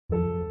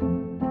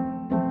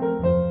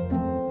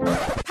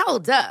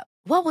Hold up.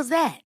 What was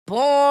that?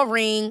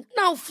 Boring.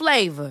 No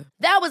flavor.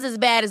 That was as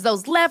bad as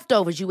those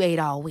leftovers you ate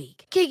all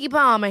week. Keke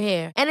Palmer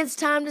here, and it's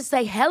time to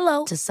say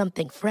hello to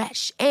something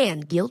fresh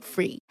and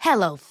guilt-free.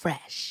 Hello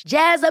Fresh.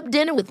 Jazz up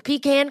dinner with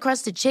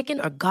pecan-crusted chicken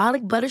or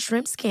garlic butter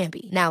shrimp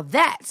scampi. Now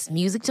that's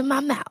music to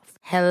my mouth.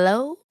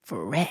 Hello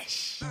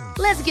Fresh.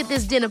 Let's get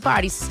this dinner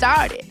party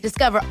started.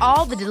 Discover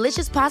all the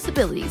delicious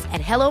possibilities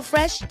at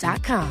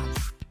hellofresh.com.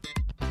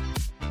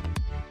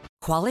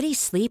 Quality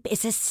sleep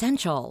is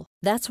essential.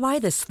 That's why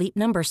the Sleep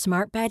Number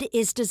Smart Bed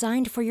is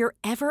designed for your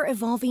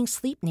ever-evolving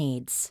sleep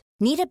needs.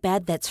 Need a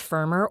bed that's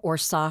firmer or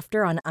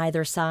softer on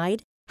either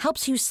side?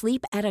 Helps you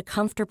sleep at a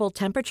comfortable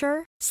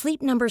temperature?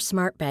 Sleep Number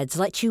Smart Beds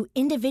let you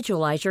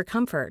individualize your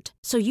comfort,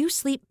 so you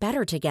sleep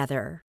better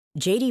together.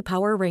 J.D.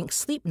 Power ranks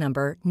Sleep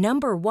Number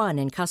number 1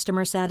 in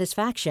customer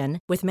satisfaction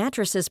with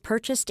mattresses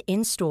purchased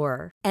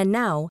in-store. And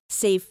now,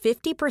 save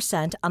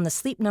 50% on the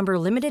Sleep Number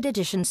Limited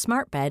Edition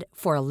Smart Bed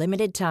for a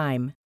limited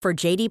time. For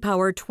J.D.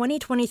 Power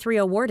 2023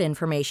 award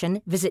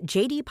information, visit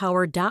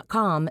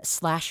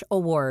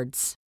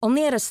jdpower.com/awards.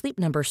 Only at a Sleep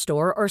Number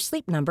store or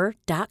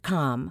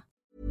sleepnumber.com.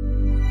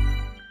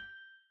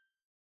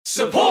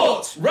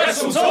 Support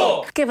Wrestle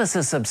Talk! Give us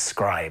a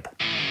subscribe.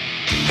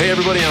 Hey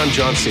everybody, I'm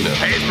John Cena.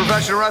 Hey, it's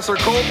professional wrestler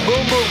Colt Boom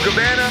Boom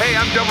Cabana. Hey,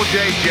 I'm Double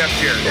J, Jeff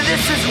Jarrett.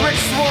 This is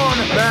Rich Swann.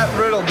 Matt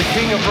Riddle, the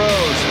King of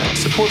Bros.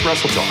 Support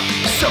Wrestle Talk.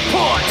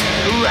 Support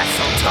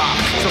Wrestle Talk.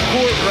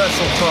 Support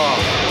Wrestle Talk.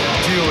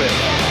 Do it,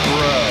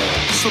 bro.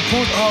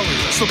 Support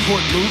Ollie.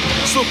 Support Luke.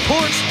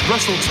 Support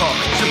Wrestle Talk.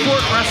 Support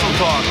Wrestle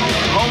Talk.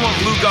 Home of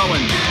Luke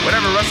Owen.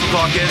 Whatever Wrestle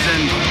Talk is,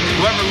 and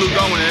whoever Luke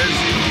Owen is,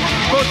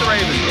 quote the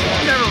Raven.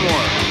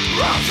 Nevermore.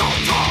 Wrestle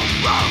Talk.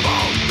 Rambo.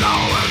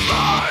 Now is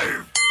live.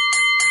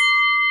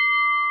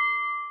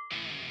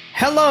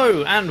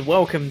 Hello and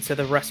welcome to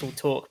the Wrestle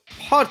Talk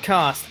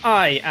podcast.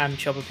 I am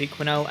Chopper Pete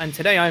Quinnell, and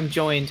today I'm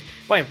joined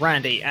by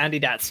Andy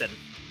Datson.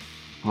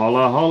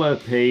 Holla, holla,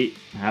 Pete.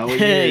 How are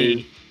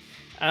you?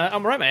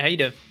 I'm alright, mate. How you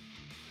doing?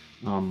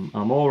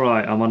 I'm all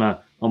right. I'm on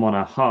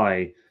a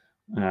high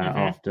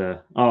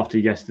after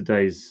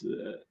yesterday's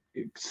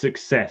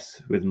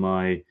success with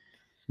my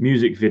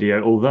music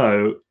video.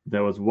 Although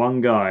there was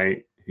one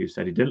guy who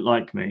said he didn't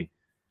like me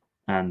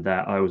and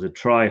that I was a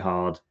try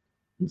hard,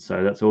 and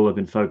so that's all I've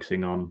been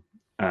focusing on.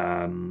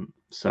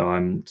 So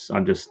I'm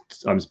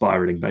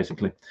spiraling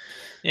basically.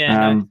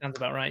 Yeah, no, sounds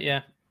about right.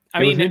 Yeah.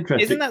 I mean,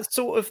 isn't that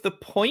sort of the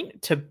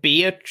point, to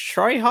be a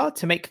tryhard,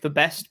 to make the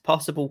best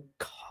possible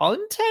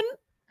content?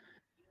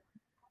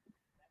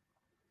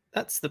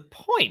 That's the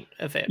point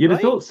of it. You'd right?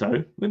 have thought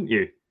so, wouldn't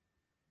you?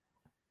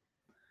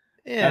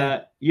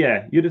 Yeah.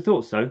 Yeah, you'd have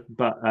thought so,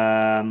 but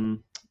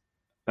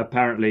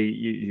apparently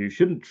you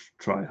shouldn't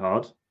try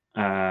hard.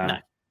 No.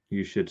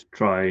 You should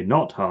try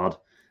not hard.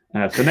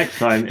 So next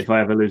time, if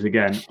I ever lose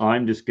again,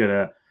 I'm just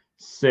gonna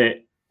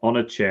sit on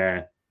a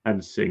chair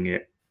and sing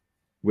it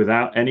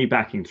without any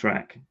backing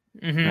track,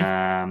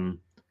 no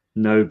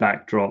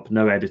backdrop,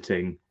 no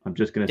editing. I'm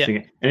just gonna sing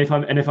it, and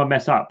if I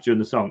mess up during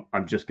the song,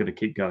 I'm just gonna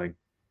keep going.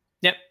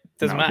 Yep,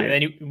 doesn't matter.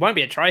 Then you won't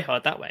be a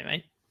tryhard that way,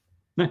 mate.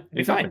 No, It'll be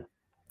exactly.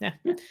 fine.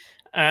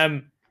 Yeah.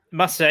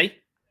 Must say,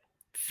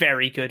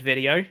 very good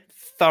video.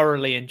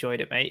 Thoroughly enjoyed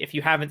it, mate. If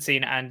you haven't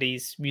seen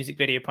Andy's music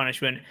video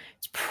Punishment,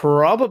 it's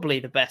probably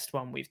the best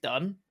one we've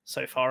done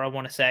so far, I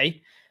want to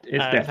say. It's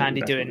definitely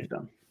Andy the best doing one we've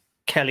done.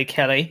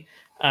 Kelly.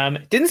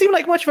 Didn't seem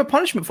like much of a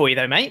punishment for you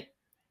though, mate.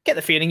 Get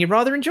the feeling you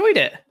rather enjoyed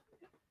it.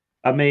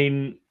 I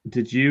mean,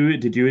 did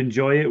you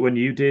enjoy it when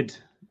you did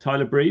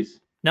Tyler Breeze?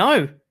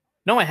 No,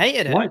 I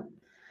hated it.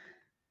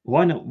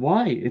 Why not?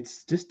 Why?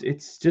 It's just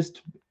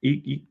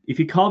if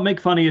you can't make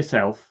fun of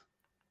yourself,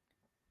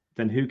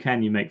 then who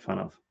can you make fun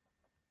of?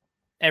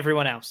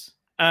 Everyone else.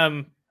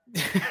 No,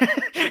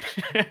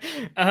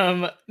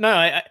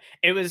 I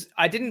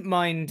didn't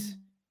mind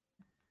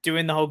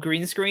doing the whole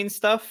green screen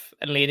stuff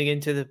and leading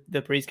into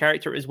the Breeze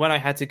character. It was when I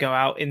had to go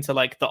out into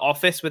like the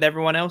office with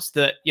everyone else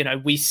that,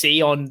 we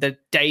see on the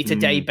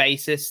day-to-day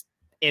basis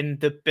in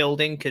the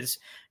building, because,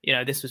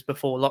 this was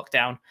before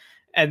lockdown.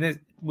 And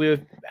then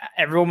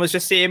everyone was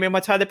just seeing me in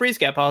my Tyler Breeze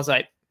getup. I was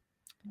like,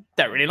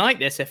 don't really like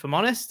this, if I'm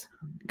honest.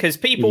 Because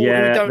people who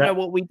don't know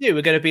what we do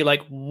are going to be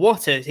like,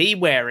 what is he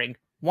wearing?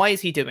 Why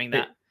is he doing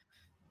that?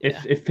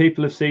 If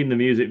people have seen the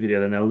music video,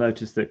 then they'll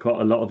notice that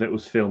quite a lot of it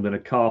was filmed in a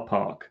car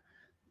park.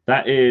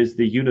 That is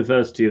the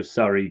University of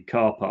Surrey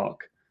car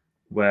park,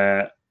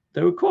 where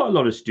there were quite a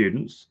lot of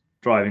students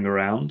driving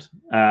around.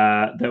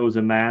 There was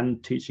a man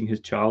teaching his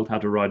child how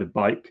to ride a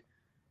bike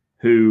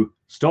who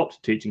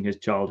stopped teaching his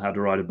child how to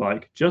ride a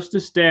bike just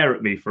to stare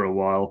at me for a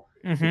while,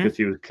 because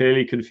he was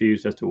clearly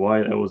confused as to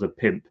why there was a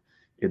pimp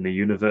in the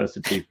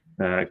university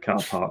car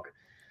park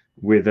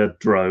with a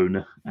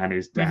drone and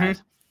his dad.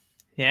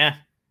 Yeah.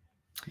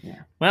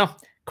 Well,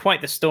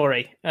 quite the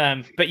story.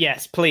 But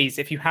yes, please,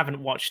 if you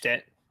haven't watched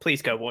it,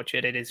 please go watch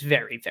it. It is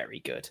very, very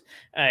good.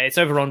 It's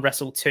over on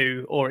Wrestle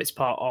 2, or it's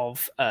part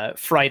of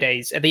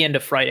Fridays, at the end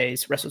of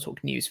Friday's Wrestle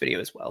Talk news video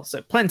as well. So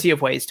plenty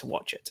of ways to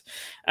watch it.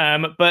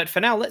 But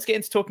for now, let's get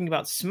into talking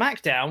about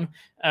SmackDown,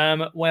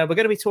 where we're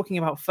going to be talking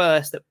about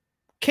first that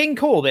King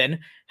Corbin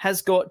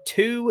has got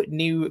 2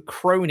 new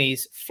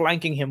cronies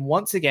flanking him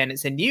once again.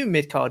 It's a new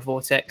mid-card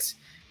vortex,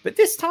 but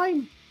this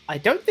time, I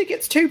don't think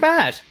it's too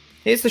bad.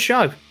 Here's the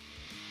show.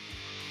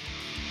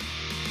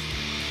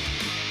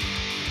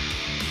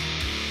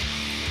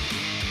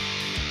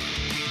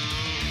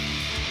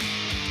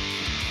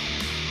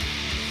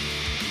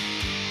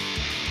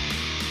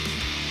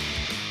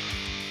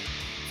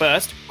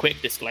 First,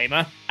 quick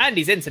disclaimer,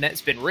 Andy's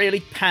internet's been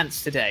really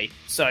pants today,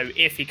 so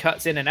if he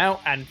cuts in and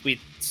out and we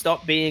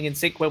stop being in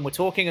sync when we're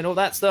talking and all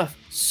that stuff,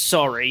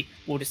 sorry,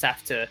 we'll just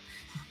have to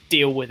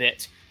deal with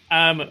it.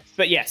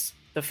 But yes,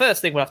 the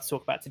first thing we'll have to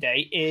talk about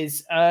today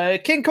is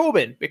King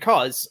Corbin,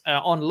 because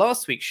on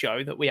last week's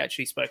show that we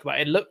actually spoke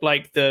about, it looked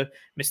like the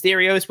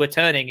Mysterios were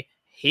turning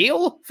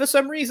heel for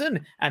some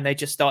reason, and they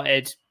just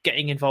started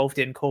getting involved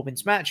in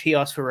Corbin's match. He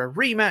asked for a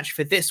rematch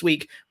for this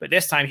week, but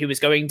this time he was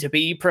going to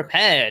be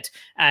prepared,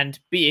 and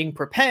being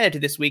prepared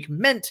this week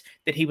meant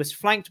that he was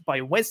flanked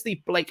by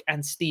Wesley Blake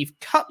and Steve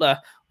Cutler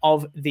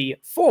of the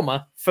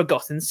former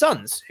Forgotten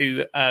Sons,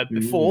 who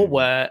before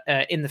were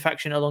in the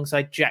faction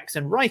alongside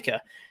Jackson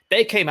Riker.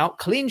 They came out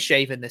clean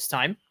shaven this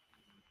time.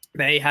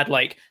 They had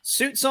like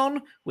suits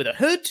on with a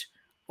hood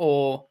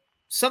or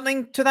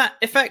something to that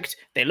effect.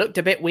 They looked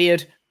a bit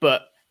weird,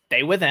 but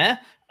they were there,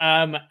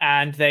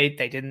 and they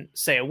didn't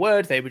say a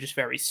word. They were just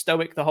very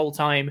stoic the whole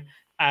time.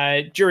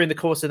 During the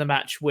course of the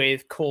match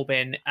with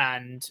Corbin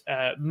and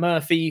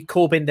Murphy,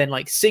 Corbin then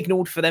like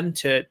signaled for them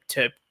to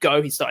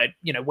go. He started,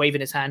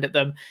 waving his hand at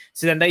them.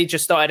 So then they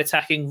just started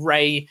attacking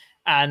Ray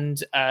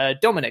and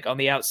Dominic on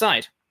the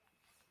outside,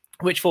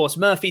 which forced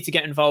Murphy to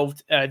get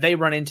involved. They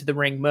run into the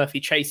ring. Murphy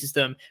chases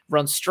them,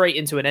 runs straight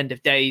into an end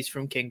of days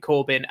from King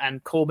Corbin,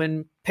 and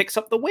Corbin picks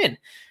up the win.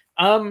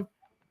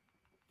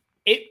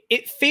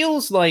 It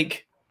feels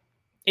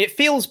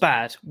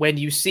bad when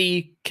you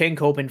see King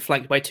Corbin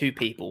flanked by 2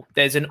 people.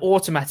 There's a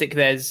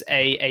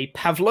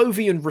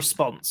Pavlovian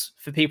response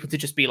for people to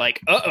just be like,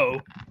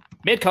 uh-oh,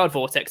 mid-card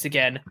vortex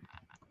again.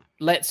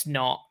 Let's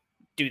not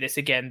do this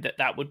again.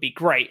 That would be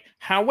great.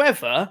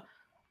 However,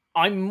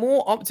 I'm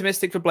more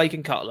optimistic for Blake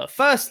and Cutler.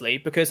 Firstly,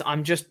 because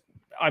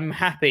I'm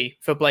happy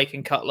for Blake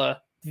and Cutler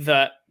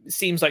that it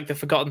seems like the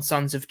Forgotten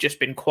Sons have just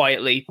been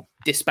quietly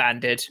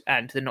disbanded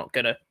and they're not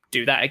going to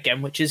do that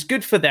again, which is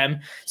good for them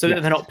so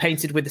that they're not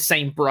painted with the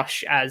same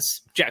brush as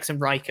Jackson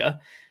Riker.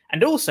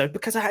 And also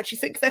because I actually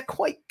think they're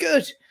quite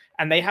good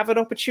and they have an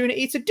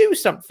opportunity to do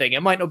something.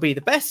 It might not be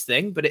the best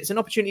thing, but it's an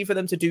opportunity for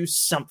them to do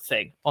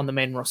something on the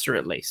main roster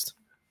at least.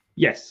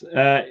 Yes.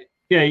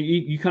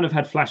 You kind of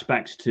had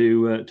flashbacks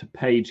to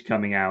Paige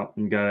coming out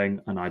and going,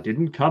 and I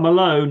didn't come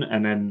alone,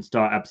 and then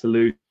start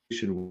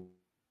Absolution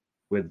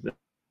with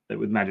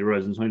Mandy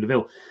Rose and Sonya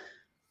Deville.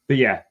 But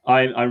yeah,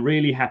 I'm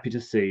really happy to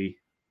see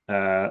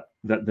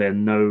that they're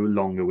no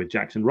longer with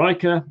Jackson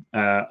Riker.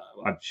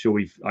 I'm sure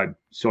I've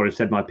sort of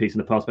said my piece in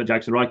the past about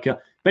Jackson Riker.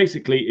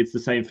 Basically, it's the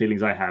same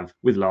feelings I have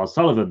with Lars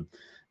Sullivan.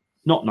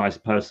 Not nice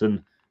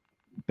person,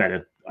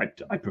 better.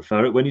 I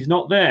prefer it when he's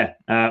not there.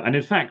 And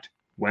in fact,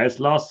 where's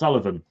Lars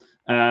Sullivan?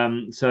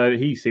 So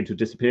he seemed to have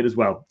disappeared as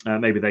well.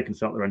 Maybe they can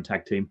start their own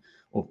tag team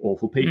of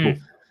awful people.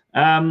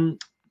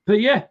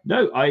 But yeah,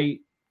 no, I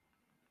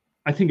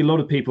think a lot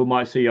of people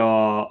might see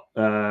our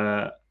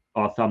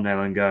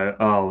thumbnail and go,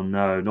 oh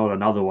no, not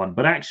another one.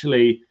 But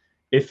actually,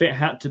 if it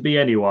had to be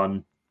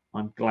anyone,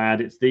 I'm glad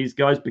it's these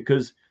guys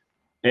because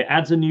it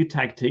adds a new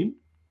tag team,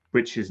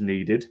 which is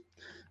needed.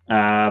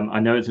 I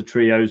know it's a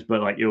trios,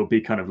 but like it'll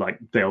be kind of like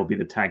they'll be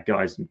the tag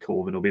guys and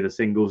Corbin will be the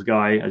singles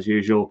guy as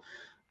usual.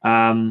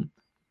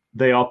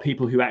 They are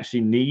people who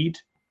actually need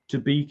to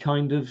be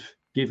kind of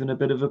given a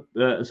bit of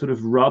a sort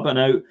of rub. I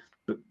know,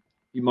 but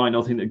you might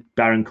not think that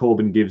Baron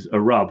Corbin gives a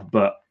rub,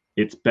 but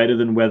it's better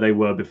than where they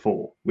were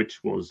before,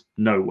 which was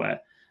nowhere.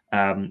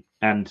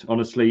 And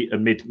honestly, a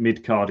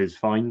mid card is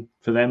fine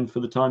for them for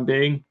the time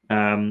being.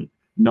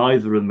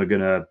 Neither of them are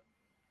going to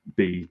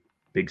be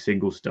big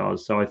single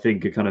stars. So I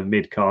think a kind of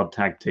mid card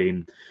tag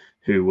team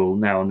who will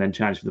now and then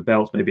challenge for the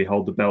belts, maybe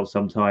hold the belt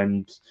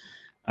sometimes,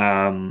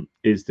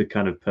 is the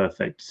kind of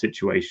perfect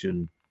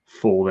situation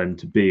for them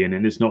to be in.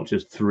 And it's not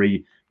just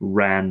 3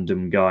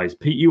 random guys.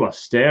 Pete, you are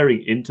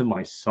staring into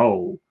my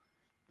soul.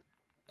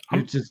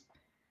 I'm just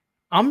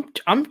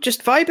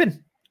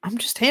vibing. I'm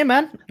just here,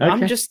 man. Okay.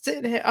 I'm just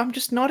sitting here. I'm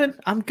just nodding.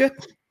 I'm good.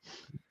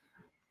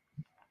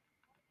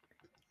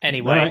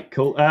 Anyway. All right,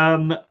 cool.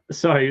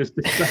 Sorry, it was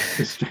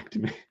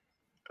distracting me.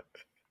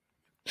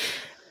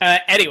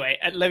 Anyway,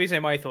 let me say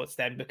my thoughts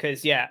then,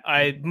 because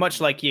I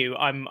much like you,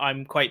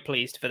 I'm quite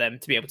pleased for them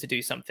to be able to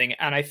do something,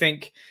 and I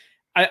think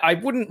I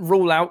wouldn't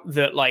rule out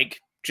that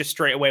like just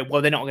straight away,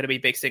 well, they're not going to be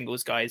big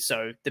singles guys,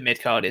 so the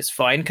mid card is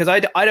fine, because I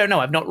don't know,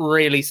 I've not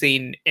really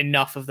seen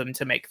enough of them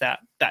to make that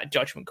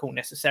judgment call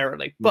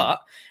necessarily, but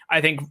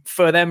I think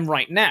for them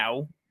right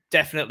now,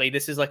 definitely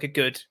this is like a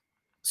good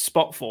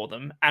spot for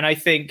them, and I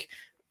think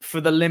for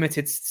the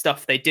limited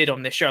stuff they did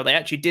on this show, they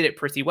actually did it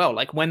pretty well.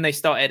 Like when they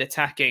started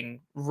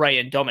attacking Ray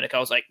and Dominic, I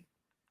was like,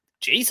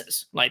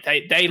 Jesus, like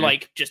they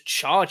like just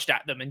charged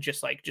at them and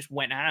just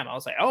went ham. I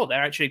was like, oh,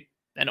 they're actually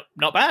they're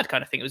not bad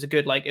kind of thing. It was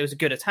a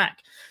good attack.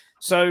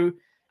 So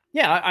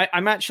yeah,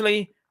 I'm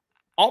actually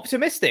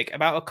optimistic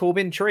about a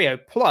Corbin trio.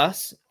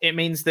 Plus, it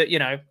means that,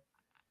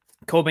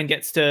 Corbin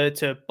gets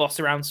to boss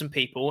around some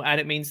people, and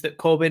it means that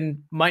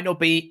Corbin might not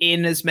be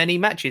in as many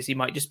matches. He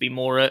might just be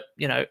more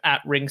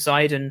at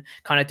ringside and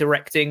kind of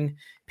directing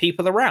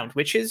people around,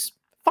 which is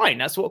fine.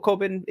 That's what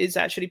Corbin is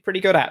actually pretty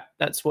good at.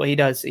 That's what he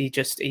does.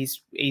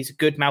 He's a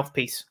good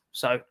mouthpiece.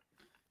 So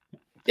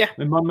yeah.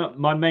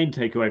 My main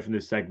takeaway from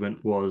this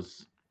segment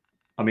was,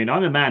 I'm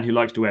a man who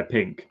likes to wear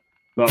pink,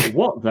 but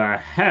what the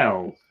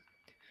hell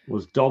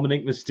was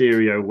Dominic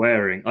Mysterio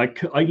wearing?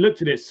 I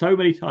looked at it so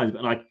many times,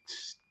 and I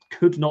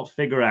could not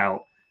figure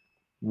out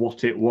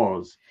what it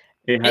was.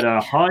 It had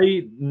a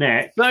high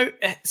neck.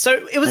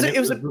 So it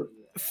was a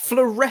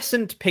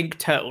fluorescent pink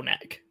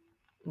turtleneck,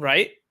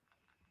 right?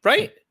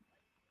 Right?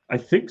 I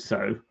think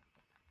so.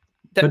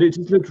 But it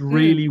just looked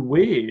really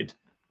weird.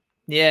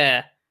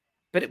 Yeah.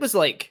 But it was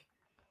like,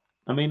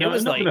 it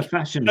was not going to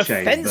fashion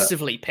shame,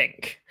 offensively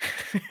pink.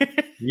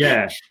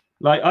 Yeah.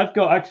 Like I've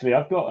got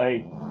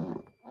a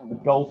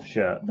golf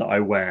shirt that I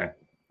wear,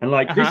 and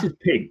this is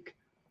pink.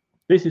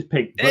 This is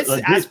pink.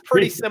 It's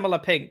pretty similar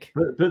pink.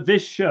 But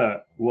this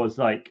shirt was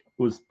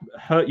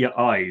hurt your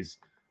eyes.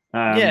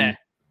 To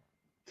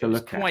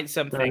look at. Quite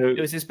something. So, it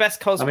was his best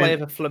cosplay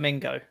of a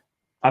flamingo.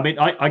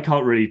 I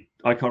can't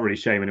really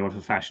shame anyone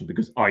for fashion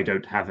because I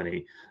don't have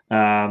any.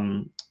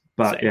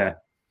 But yeah,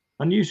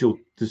 unusual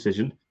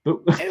decision. But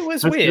it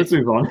was weird. Let's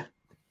move on.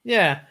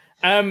 Yeah.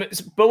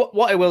 But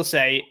what I will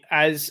say,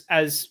 as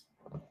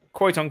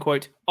quote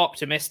unquote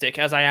optimistic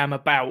as I am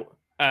about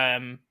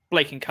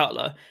Blake and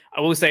Cutler,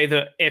 I will say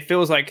that it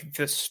feels like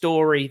the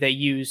story they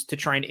used to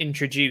try and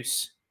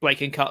introduce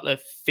Blake and Cutler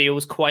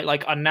feels quite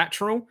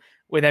unnatural,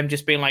 with them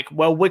just being like,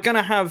 well, we're going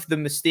to have the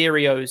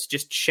Mysterios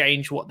just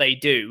change what they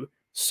do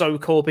so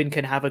Corbin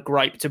can have a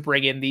gripe to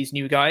bring in these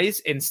new guys,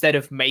 instead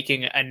of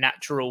making a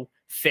natural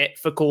fit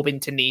for Corbin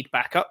to need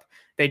backup.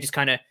 They just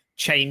kind of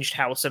changed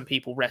how some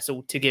people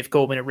wrestled to give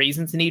Corbin a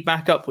reason to need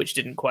backup, which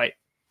didn't quite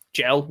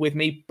gel with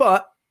me.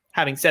 But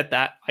having said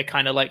that, I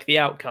kind of like the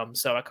outcome,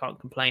 so I can't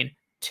complain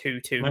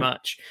too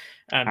much.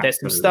 There's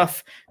some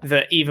stuff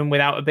that even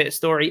without a bit of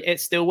story,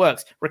 it still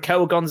works.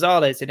 Raquel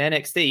Gonzalez in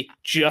NXT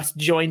just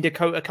joined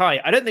Dakota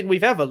Kai. I don't think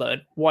we've ever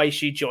learned why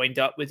she joined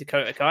up with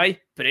Dakota Kai,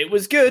 but it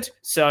was good.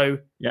 So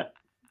yeah.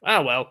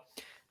 Oh well.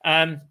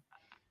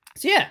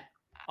 So yeah,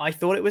 I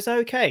thought it was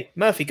okay.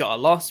 Murphy got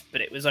a loss,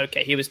 but it was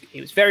okay. He was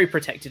very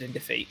protected in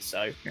defeat,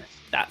 so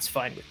that's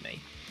fine with me.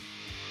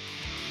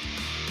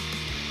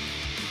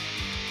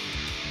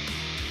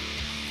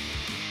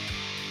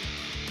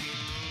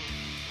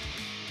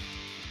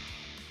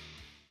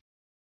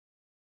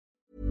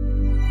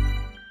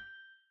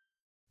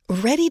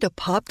 Ready to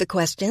pop the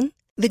question?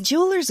 The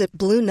jewelers at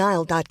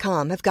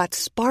BlueNile.com have got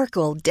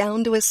sparkle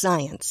down to a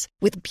science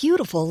with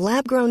beautiful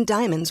lab-grown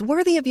diamonds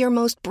worthy of your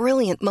most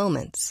brilliant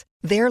moments.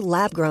 Their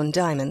lab-grown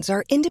diamonds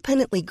are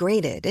independently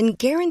graded and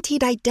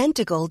guaranteed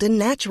identical to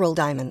natural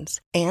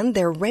diamonds, and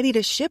they're ready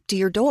to ship to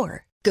your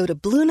door. Go to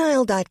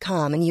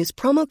BlueNile.com and use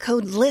promo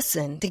code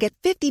LISTEN to get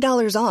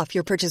 $50 off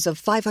your purchase of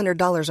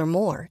 $500 or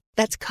more.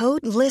 That's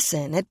code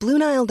LISTEN at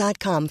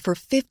BlueNile.com for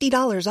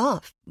 $50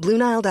 off.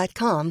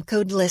 BlueNile.com,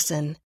 code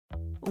LISTEN.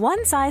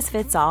 One size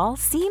fits all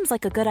seems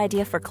like a good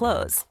idea for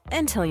clothes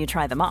until you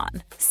try them on.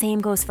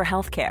 Same goes for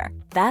healthcare.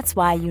 That's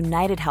why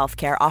United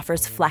Healthcare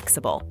offers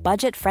flexible,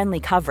 budget-friendly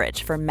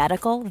coverage for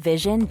medical,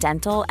 vision,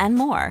 dental, and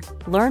more.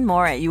 Learn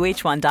more at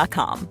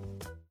UH1.com.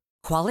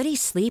 Quality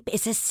sleep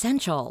is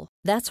essential.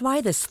 That's why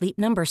the Sleep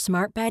Number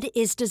Smart Bed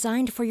is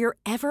designed for your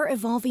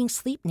ever-evolving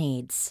sleep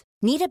needs.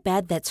 Need a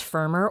bed that's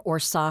firmer or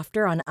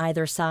softer on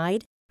either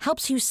side?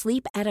 Helps you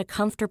sleep at a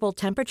comfortable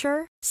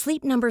temperature?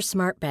 Sleep Number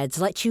Smart Beds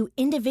let you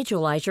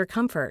individualize your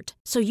comfort,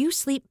 so you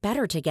sleep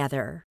better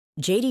together.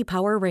 J.D.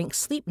 Power ranks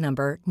Sleep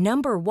Number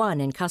number 1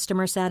 in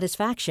customer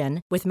satisfaction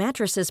with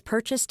mattresses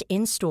purchased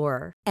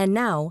in-store. And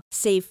now,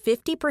 save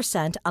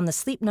 50% on the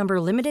Sleep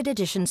Number Limited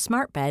Edition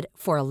Smart Bed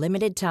for a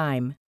limited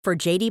time. For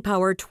J.D.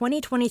 Power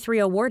 2023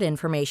 award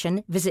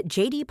information, visit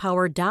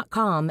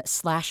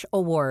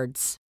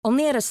jdpower.com/awards.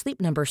 Only at a Sleep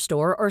Number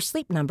store or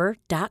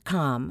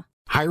sleepnumber.com.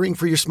 Hiring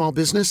for your small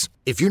business?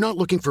 If you're not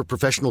looking for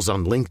professionals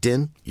on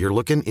LinkedIn, you're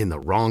looking in the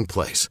wrong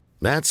place.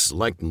 That's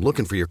like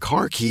looking for your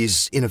car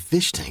keys in a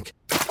fish tank.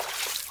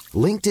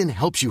 LinkedIn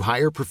helps you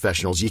hire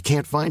professionals you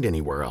can't find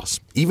anywhere else,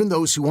 even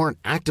those who aren't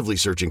actively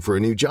searching for a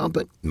new job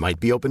but might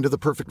be open to the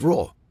perfect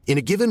role. In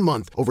a given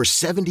month, over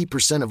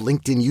 70% of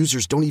LinkedIn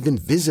users don't even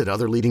visit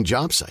other leading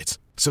job sites.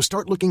 So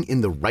start looking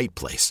in the right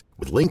place.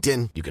 With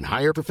LinkedIn, you can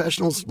hire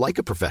professionals like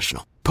a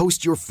professional.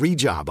 Post your free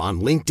job on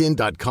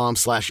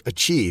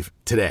linkedin.com/achieve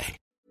today.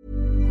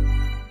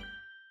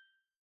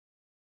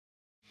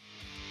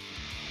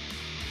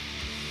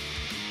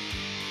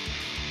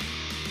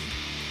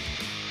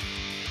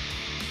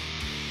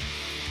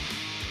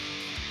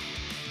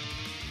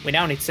 we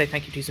now need to say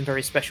thank you to some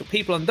very special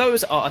people, and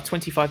those are our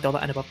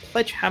 $25 and above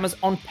pledge hammers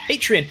on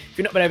Patreon. If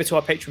you've not been over to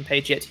our Patreon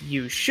page yet,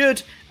 you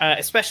should,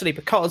 especially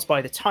because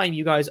by the time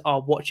you guys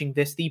are watching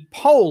this, the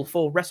poll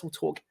for Wrestle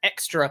Talk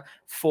Extra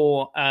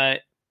for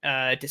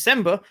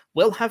December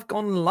will have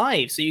gone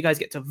live, so you guys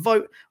get to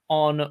vote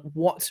on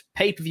what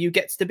pay-per-view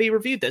gets to be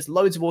reviewed. There's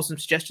loads of awesome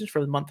suggestions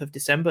for the month of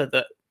December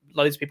that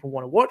loads of people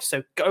want to watch,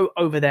 so go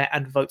over there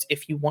and vote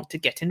if you want to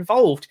get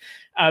involved.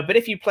 But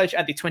if you pledge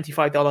at the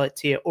 $25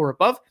 tier or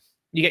above,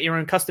 you get your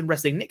own custom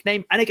wrestling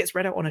nickname, and it gets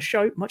read out on a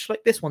show much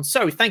like this one.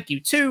 So thank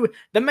you to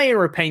the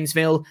mayor of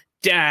Painesville,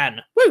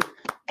 Dan. Woo!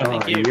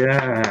 Thank you.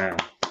 Yeah.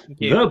 Thank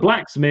you. The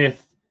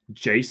blacksmith,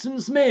 Jason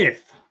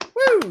Smith.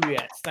 Woo!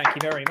 Yes, thank you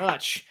very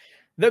much.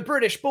 The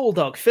British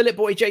Bulldog, Philip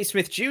Boy J.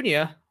 Smith Jr.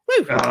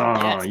 Woo!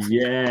 Oh, yes.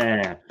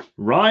 yeah.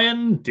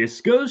 Ryan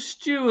Disco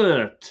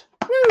Stewart.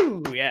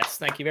 Woo! Yes,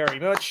 thank you very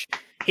much.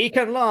 He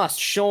can last,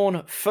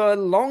 Sean, for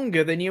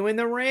longer than you in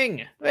the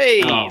ring.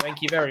 Hey,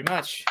 thank you very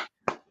much.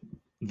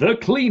 The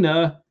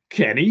cleaner,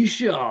 Kenny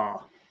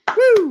Shaw.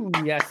 Woo!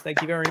 Yes,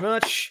 thank you very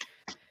much.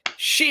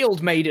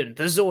 Shield Maiden,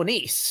 the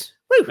Zornice.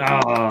 Woo!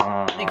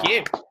 Thank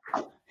you.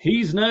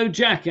 He's no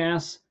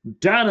jackass,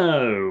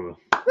 Dano.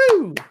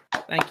 Woo!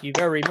 Thank you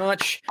very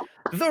much.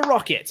 The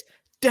Rocket,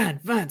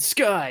 Dan Van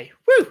Sky.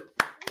 Woo!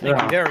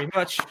 Thank you very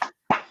much.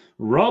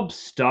 Rob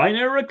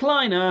Steiner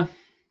Recliner.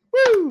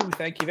 Woo!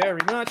 Thank you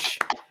very much.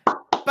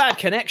 Bad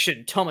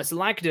Connection, Thomas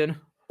Lagden.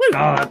 Woo!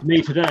 That's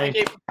me today. Thank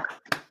you.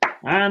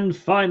 And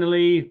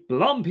finally,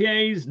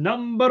 Blompier's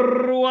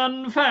number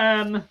one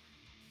fan,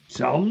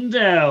 Tom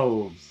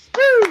Delves.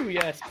 Woo!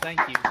 Yes,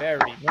 thank you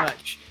very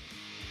much.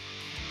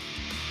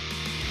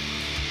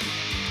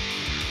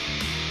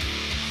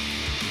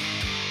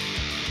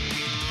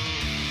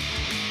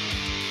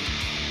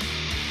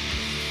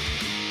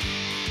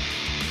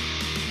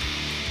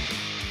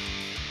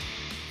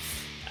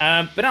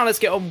 But now let's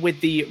get on with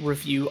the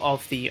review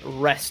of the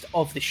rest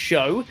of the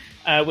show,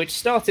 which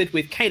started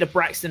with Kayla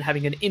Braxton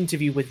having an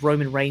interview with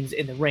Roman Reigns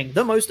in the ring.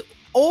 The most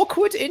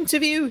awkward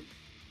interview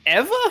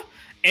ever.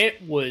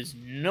 It was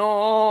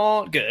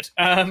not good.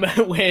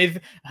 With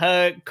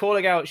her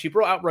calling out, she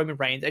brought out Roman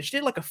Reigns, and she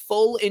did like a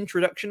full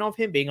introduction of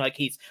him, being like,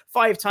 he's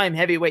 5-time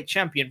heavyweight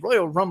champion,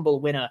 Royal Rumble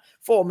winner,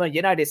 former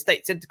United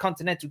States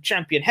Intercontinental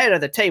champion, head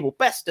of the table,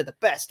 best of the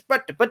best,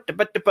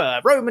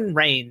 Roman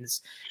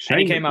Reigns. And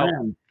he came out.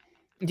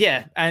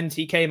 Yeah, and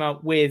he came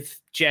out with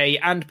Jay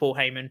and Paul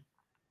Heyman.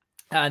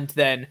 And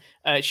then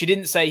she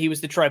didn't say he was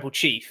the tribal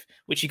chief,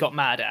 which he got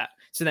mad at.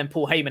 So then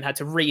Paul Heyman had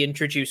to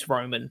reintroduce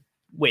Roman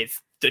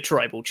with the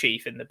tribal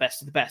chief and the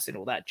best of the best and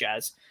all that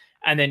jazz.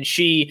 And then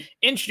she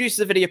introduces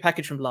a video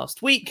package from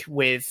last week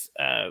with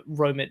the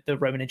Roman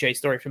and Jay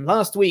story from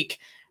last week.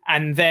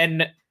 And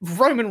then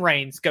Roman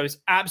Reigns goes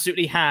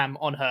absolutely ham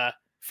on her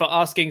for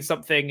asking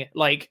something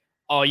like,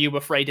 are you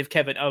afraid of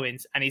Kevin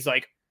Owens? And he's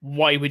like,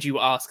 why would you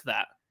ask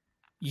that?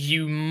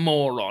 You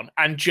moron,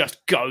 and just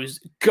goes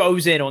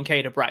in on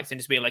Kayla Braxton,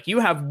 just being like,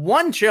 you have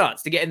one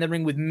chance to get in the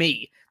ring with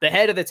me, the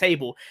head of the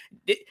table.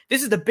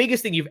 This is the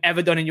biggest thing you've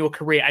ever done in your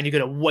career, and you're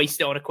going to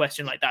waste it on a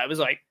question like that. It was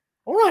like,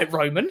 all right,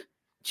 Roman.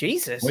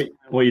 Jesus.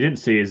 What you didn't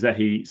see is that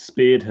he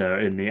speared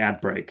her in the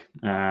ad break.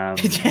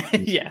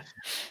 Yeah.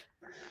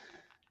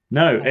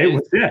 No, it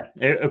was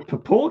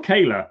poor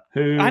Kayla,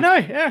 who I know,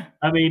 yeah.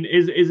 I mean,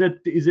 is a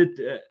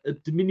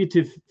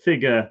diminutive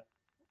figure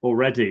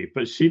already,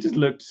 but she just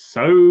looked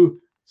so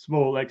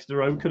small next to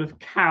Rome, kind of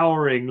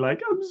cowering,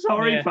 like,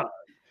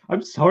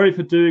 I'm sorry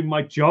for doing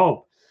my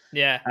job.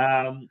 Yeah.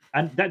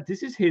 And that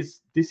this is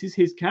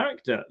his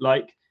character.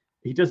 Like,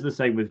 he does the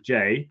same with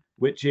Jay,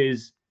 which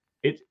is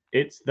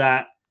it's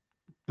that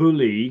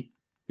bully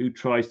who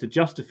tries to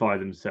justify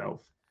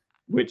themselves,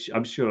 which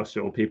I'm sure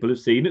people have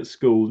seen at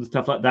school and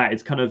stuff like that.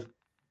 It's kind of,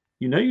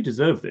 you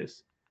deserve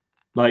this.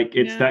 Like,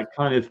 it's that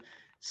kind of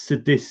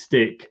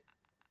sadistic,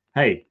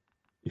 hey,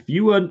 if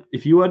you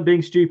weren't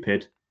being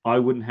stupid, I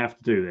wouldn't have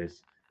to do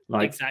this.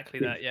 Like, exactly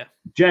that, yeah.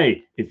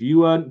 Jay, if you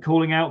weren't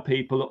calling out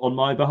people on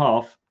my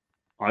behalf,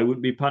 I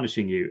wouldn't be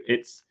punishing you.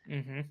 It's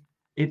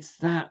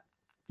that,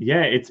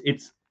 yeah.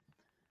 It's.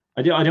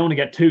 I don't want to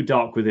get too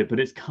dark with it, but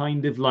it's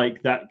kind of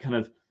like that kind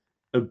of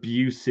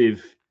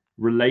abusive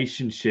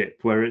relationship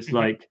where it's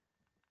like,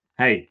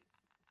 hey,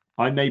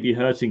 I may be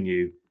hurting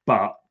you,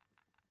 but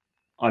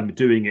I'm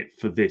doing it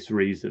for this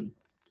reason.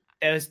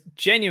 There was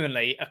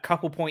genuinely a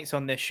couple points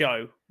on this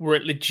show where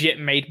it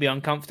legit made me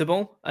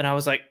uncomfortable. And I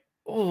was like,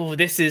 oh,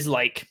 this is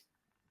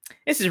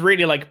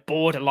really like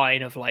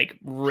borderline of like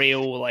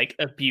real, like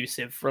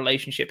abusive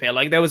relationship here.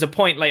 Like, there was a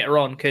point later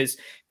on, because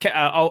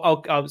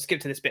I'll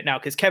skip to this bit now,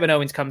 because Kevin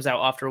Owens comes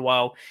out after a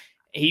while.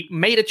 He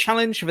made a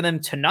challenge for them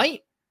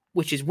tonight,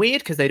 which is weird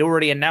because they'd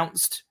already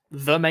announced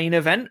the main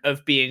event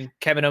of being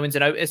Kevin Owens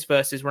and Otis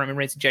versus Roman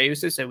Reigns and Jey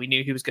Uso. So we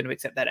knew he was going to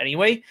accept that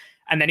anyway.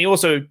 And then he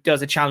also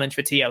does a challenge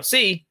for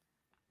TLC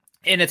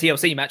in a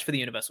TLC match for the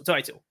Universal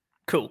title.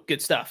 Cool,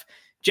 good stuff.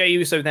 Jey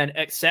Uso then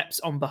accepts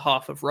on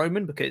behalf of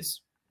Roman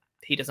because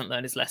he doesn't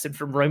learn his lesson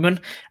from Roman.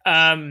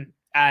 And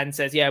and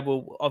says, yeah,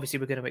 well, obviously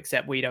we're going to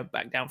accept we don't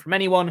back down from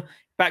anyone.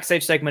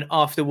 Backstage segment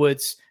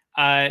afterwards,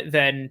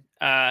 then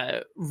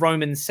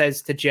Roman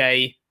says to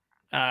Jay,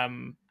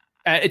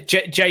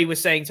 Jay was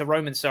saying to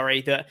Roman,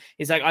 that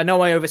he's like, I know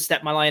I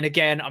overstepped my line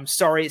again. I'm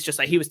sorry. It's just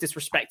like he was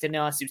disrespecting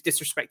us. He was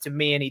disrespecting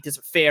me and he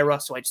doesn't fear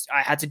us. So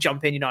I had to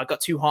jump in. I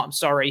got too hot. I'm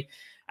sorry.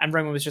 And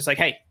Roman was just like,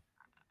 hey,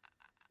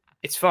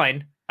 it's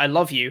fine. I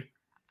love you.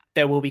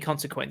 There will be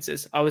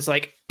consequences. I was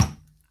like,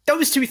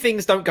 those two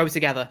things don't go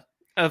together.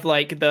 Of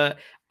like the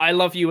I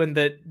love you and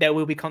the there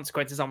will be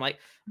consequences. I'm like,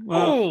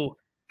 oh,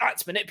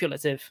 that's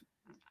manipulative.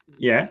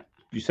 Yeah,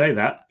 you say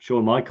that.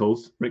 Shawn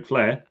Michaels, Ric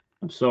Flair.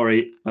 I'm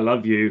sorry, I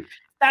love you.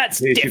 That's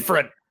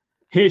different.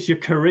 Here's your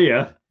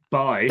career.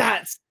 Bye.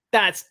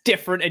 That's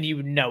different, and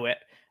you know it.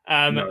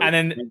 No, and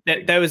then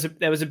there was a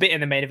bit in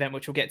the main event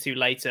which we'll get to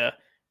later,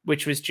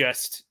 which was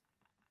just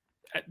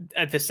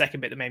at the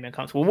second bit that made me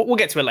uncomfortable. We'll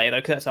get to it later though,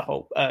 because that's a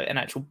whole an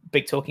actual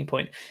big talking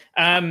point.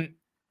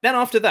 Then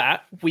after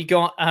that, we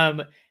got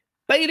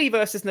Bayley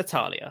versus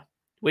Natalya,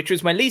 which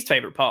was my least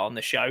favorite part on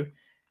the show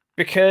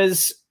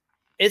because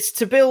it's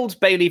to build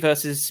Bayley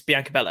versus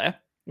Bianca Belair,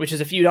 which is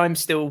a feud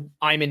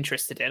I'm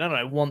interested in, and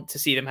I want to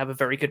see them have a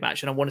very good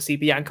match, and I want to see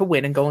Bianca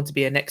win and go on to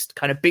be a next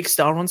kind of big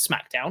star on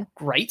SmackDown.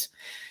 Great.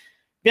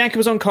 Bianca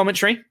was on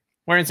commentary,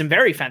 wearing some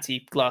very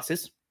fancy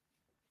glasses,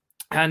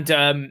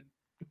 and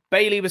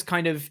Bayley was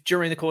kind of,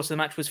 during the course of the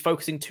match, was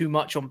focusing too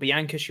much on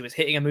Bianca. She was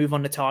hitting a move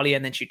on Natalya,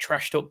 and then she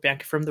trash talked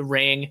Bianca from the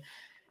ring,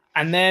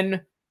 and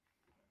then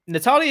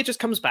Natalya just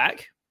comes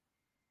back,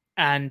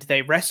 and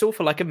they wrestle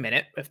for like a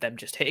minute of them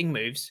just hitting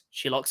moves.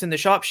 She locks in the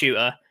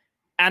sharpshooter,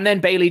 and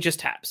then Bayley just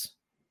taps.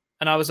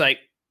 And I was like,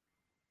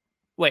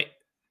 wait,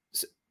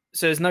 so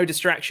there's no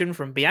distraction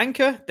from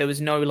Bianca? There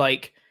was no,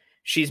 like,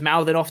 she's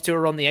mouthing off to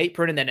her on the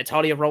apron and then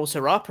Natalya rolls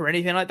her up or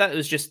anything like that? It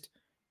was just,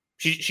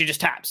 she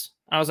just taps.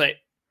 And I was like,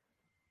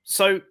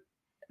 so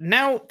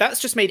now that's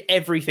just made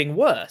everything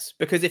worse.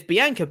 Because if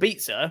Bianca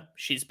beats her,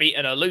 she's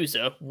beaten a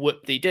loser,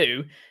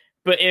 whoop-de-doo.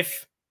 But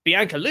if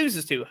Bianca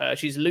loses to her,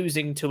 she's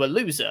losing to a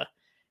loser.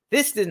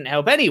 This didn't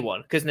help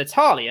anyone because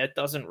Natalya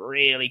doesn't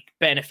really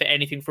benefit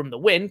anything from the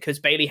win because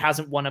Bayley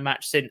hasn't won a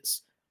match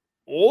since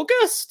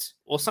August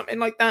or something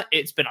like that.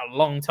 It's been a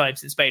long time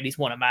since Bayley's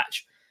won a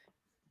match.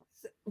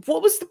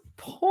 What was the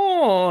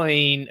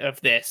point of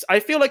this? I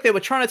feel like they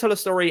were trying to tell a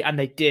story and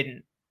they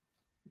didn't.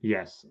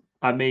 Yes.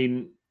 I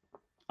mean,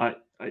 I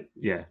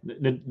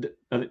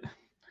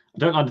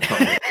don't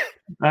understand.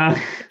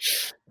 But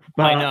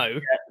I know.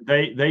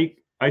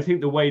 I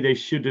think the way they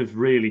should have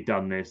really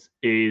done this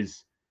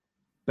is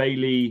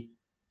Bayley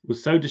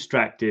was so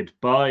distracted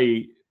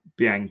by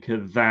Bianca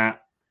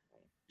that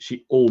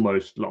she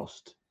almost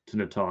lost to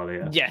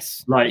Natalya.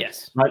 Yes. Like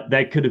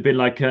there could have been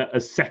like a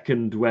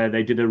second where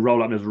they did a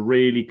roll up and it was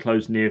really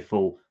close near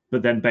full,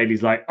 but then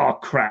Bayley's like, oh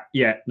crap,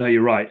 yeah, no,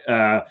 you're right.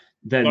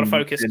 Then gotta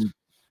focus.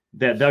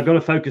 They've got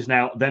to focus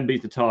now, then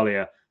beat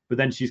Natalya. But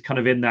then she's kind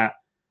of in that,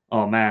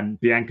 oh man,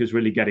 Bianca's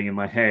really getting in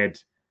my head.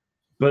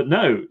 But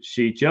no,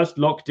 she just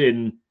locked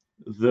in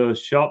the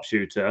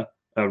sharpshooter,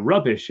 a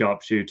rubbish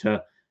sharpshooter,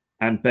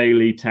 and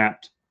Bayley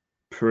tapped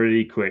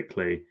pretty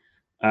quickly.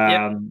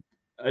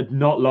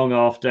 Not long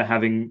after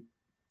having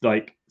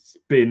like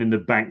been in the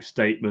bank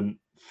statement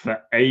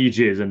for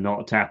ages and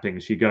not tapping,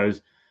 she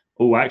goes,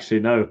 oh,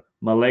 actually, no,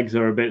 my legs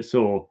are a bit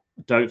sore.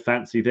 Don't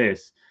fancy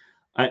this.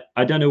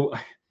 I don't know.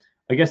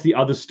 I guess the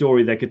other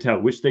story they could tell,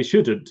 which they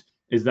shouldn't,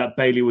 is that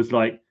Bayley was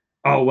like,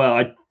 oh, well,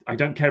 I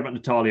don't care about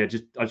Natalya. I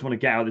just want to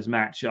get out of this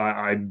match.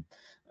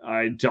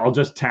 I'll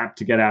just tap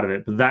to get out of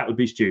it. But that would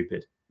be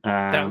stupid.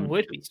 That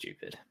would be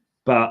stupid.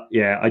 But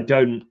yeah, I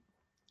don't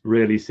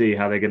really see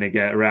how they're going to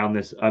get around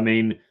this. I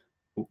mean,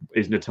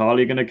 is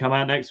Natalya going to come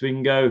out next week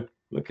and go,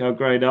 look how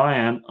great I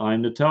am.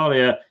 I'm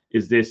Natalya.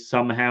 Is this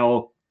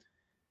somehow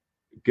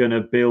going to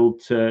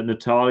build to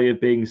Natalya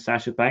being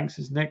Sasha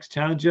Banks' next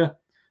challenger?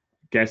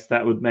 Guess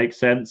that would make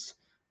sense.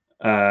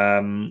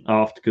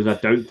 Because I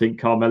don't think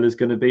Carmella's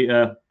going to beat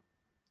her.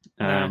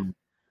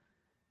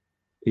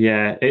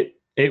 Yeah,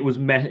 it was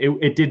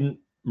it didn't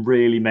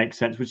really make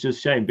sense, which is a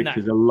shame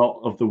because a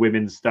lot of the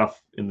women's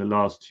stuff in the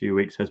last few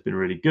weeks has been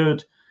really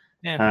good.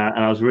 And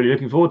I was really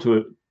looking forward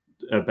to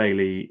a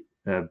Bayley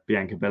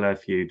Bianca Belair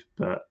feud,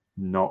 but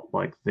not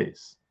like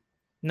this.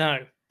 No,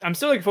 I'm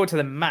still looking forward to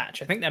the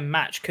match. I think their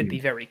match could be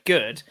very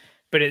good,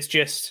 but it's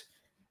just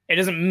it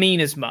doesn't mean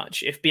as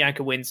much if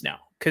Bianca wins now.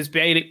 Because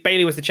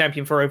Bayley was the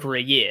champion for over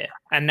a year,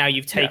 and now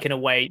you've taken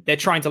away. They're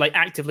trying to like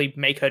actively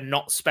make her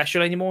not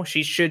special anymore.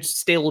 She should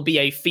still be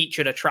a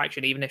featured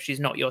attraction, even if she's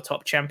not your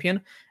top champion,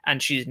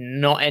 and she's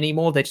not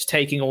anymore. They're just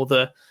taking all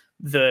the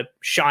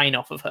shine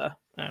off of her,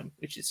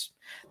 which is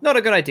not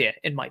a good idea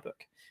in my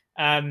book.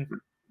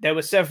 There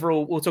were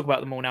several. We'll talk about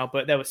them all now,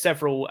 but there were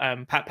several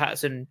Pat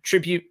Patterson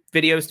tribute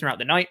videos throughout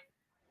the night.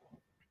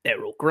 They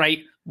were all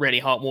great, really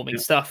heartwarming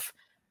stuff.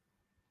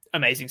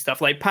 Amazing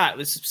stuff. Like Pat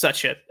was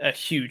such a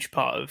huge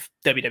part of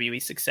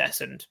WWE's success,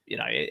 and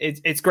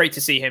it's great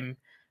to see him,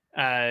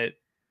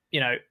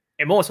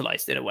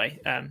 immortalized in a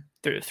way.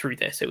 through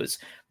this. It was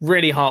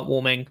really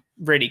heartwarming,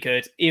 really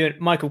good. Even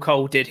Michael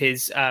Cole did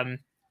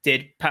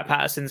Pat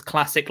Patterson's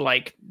classic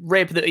like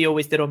rib that he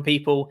always did on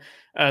people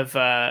of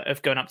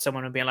going up to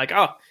someone and being like,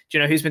 "Oh, do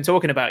you know who's been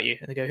talking about you?"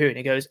 And they go, "Who?" And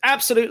he goes,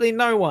 "Absolutely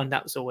no one."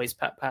 That was always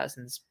Pat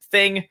Patterson's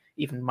thing.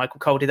 Even Michael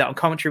Cole did that on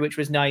commentary, which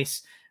was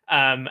nice.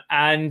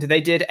 And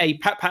they did a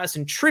Pat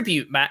Patterson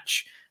tribute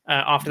match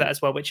after that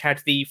as well, which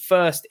had the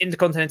first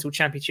Intercontinental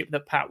Championship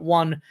that Pat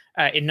won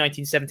in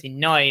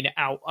 1979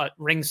 out at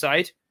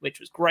ringside, which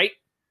was great.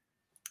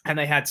 And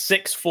they had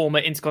 6 former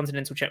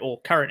Intercontinental or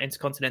current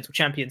Intercontinental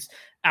champions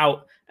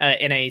out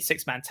in a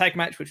 6-man tag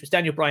match, which was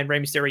Daniel Bryan,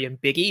 Rey Mysterio,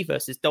 and Big E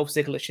versus Dolph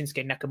Ziggler,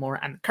 Shinsuke Nakamura,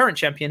 and the current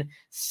champion,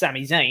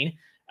 Sami Zayn.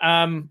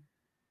 And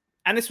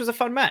this was a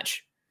fun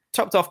match,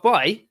 topped off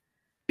by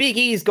Big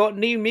E's got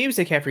new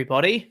music,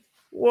 everybody.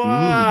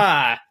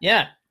 Wow.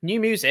 Yeah, new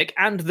music.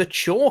 And the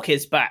chalk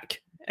is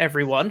back,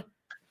 everyone.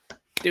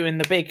 Doing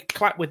the big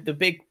clap with the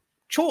big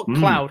chalk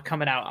cloud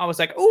coming out. I was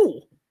like,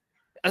 ooh.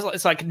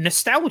 It's like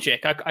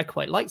nostalgic. I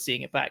quite like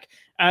seeing it back.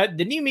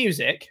 The new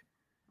music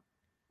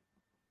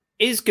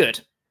is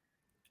good.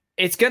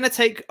 It's going to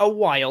take a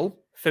while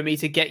for me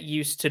to get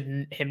used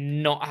to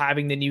him not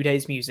having the New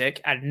Day's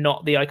music and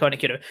not the iconic,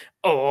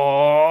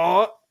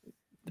 the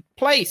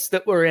place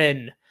that we're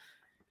in.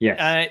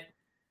 Yes.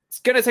 It's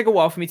going to take a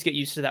while for me to get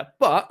used to that,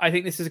 but I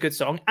think this is a good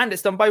song, and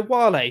it's done by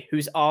Wale,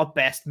 who's our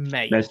best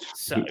mate.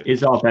 He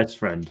is our best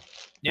friend.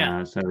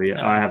 Yeah.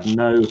 I have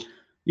no...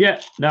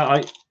 Yeah,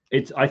 no,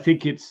 I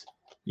think it's,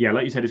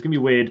 like you said, it's going to be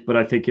weird, but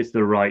I think it's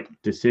the right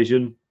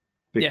decision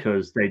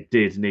because they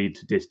did need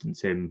to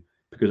distance him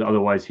because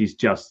otherwise he's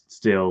just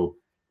still,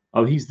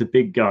 he's the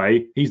big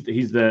guy. He's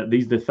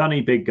the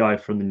funny big guy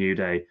from the New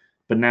Day,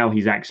 but now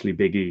he's actually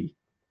Big E,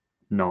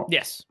 not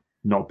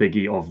Big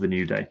E of the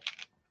New Day.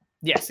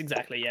 Yes,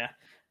 exactly. Yeah.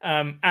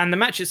 And the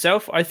match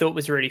itself, I thought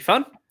was really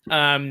fun.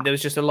 There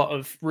was just a lot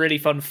of really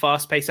fun,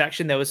 fast-paced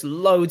action. There was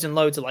loads and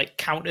loads of like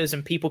counters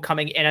and people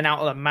coming in and out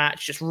of the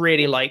match, just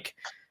really like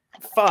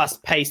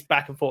fast-paced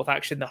back and forth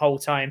action the whole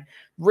time.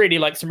 Really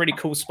like some really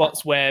cool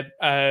spots where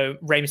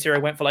Rey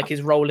Mysterio went for like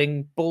his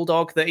rolling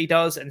bulldog that he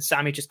does, and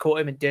Sami just caught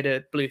him and did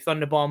a blue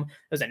thunder bomb. There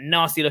was a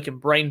nasty-looking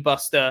brain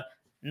buster,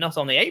 not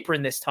on the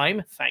apron this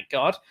time, thank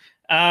God.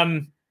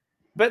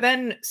 But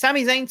then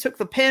Sami Zayn took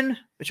the pin,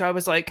 which I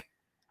was like,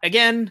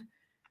 again,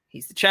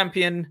 he's the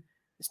champion.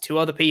 There's 2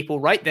 other people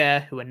right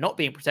there who are not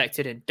being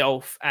protected in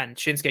Dolph and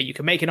Shinsuke. You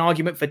can make an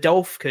argument for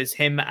Dolph because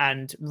him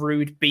and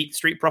Rude beat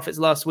Street Profits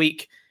last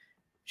week.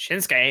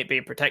 Shinsuke ain't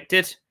being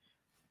protected.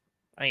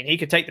 I mean, he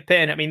could take the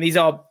pin. I mean, these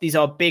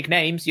are big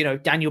names.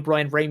 Daniel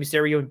Bryan, Rey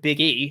Mysterio, and Big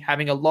E.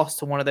 Having a loss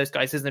to one of those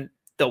guys isn't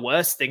the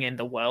worst thing in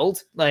the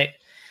world. Like,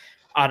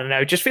 I don't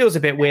know. It just feels a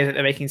bit weird that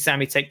they're making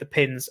Sami take the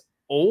pins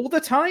all the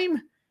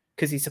time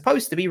because he's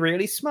supposed to be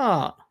really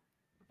smart.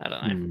 I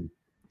don't know.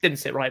 Didn't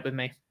sit right with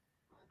me.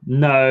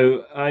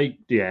 No, like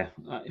you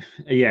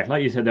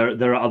said,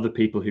 there are other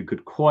people who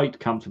could quite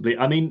comfortably.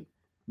 I mean,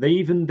 they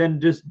even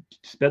then just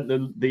spent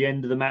the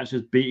end of the match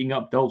just beating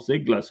up Dolph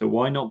Ziggler. So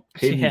why not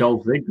pin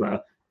Dolph Ziggler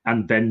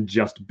and then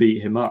just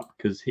beat him up?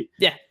 Because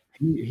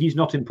he's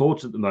not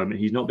important at the moment.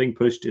 He's not being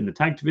pushed in the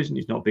tag division.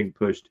 He's not being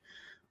pushed.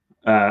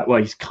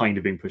 He's kind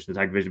of being pushed in the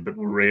tag division, but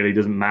really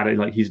doesn't matter.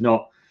 Like he's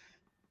not.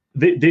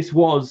 This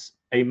was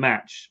a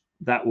match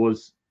that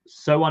was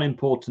so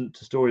unimportant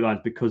to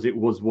storylines because it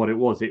was what it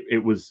was.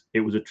 It was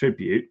a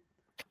tribute.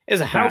 It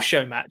was a house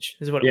show match,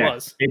 is what it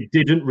was. It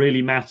didn't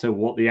really matter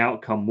what the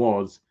outcome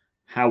was.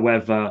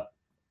 However,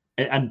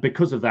 and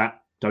because of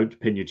that, don't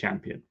pin your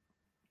champion.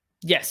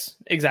 Yes,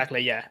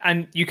 exactly. Yeah,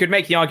 and you could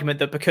make the argument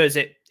that because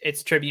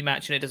it's a tribute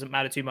match and it doesn't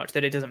matter too much,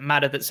 that it doesn't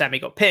matter that Sami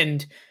got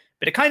pinned,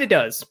 but it kind of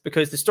does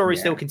because the story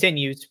still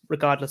continues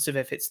regardless of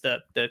if it's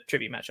the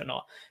tribute match or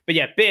not. But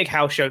yeah, big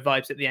house show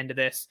vibes at the end of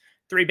this.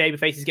 3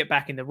 babyfaces get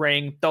back in the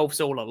ring.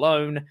 Dolph's all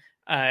alone.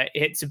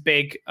 It's a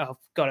big, oh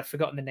God, I've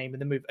forgotten the name of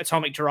the move.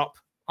 Atomic drop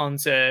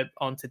onto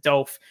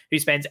Dolph, who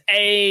spends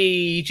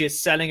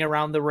ages selling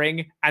around the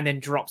ring and then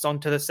drops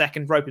onto the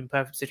second rope in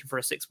perfect position for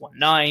a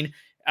 619.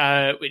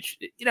 Which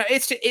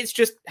it's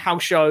just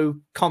house show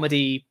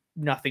comedy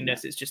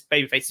nothingness. It's just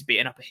babyfaces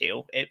beating up a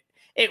heel.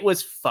 It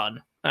was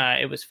fun.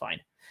 It was fine.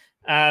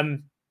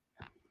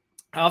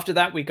 After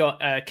that, we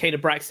got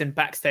Kayla Braxton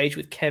backstage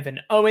with Kevin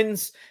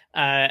Owens.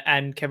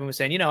 And Kevin was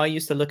saying, I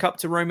used to look up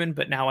to Roman,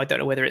 but now I don't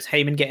know whether it's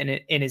Heyman getting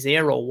it in his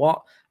ear or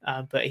what.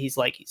 But he's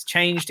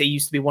changed. He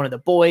used to be one of the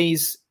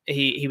boys.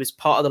 He was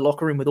part of the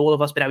locker room with all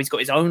of us, but now he's got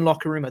his own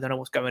locker room. I don't know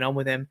what's going on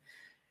with him.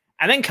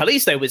 And then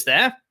Kalisto was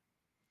there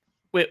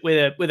with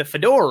a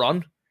fedora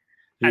on.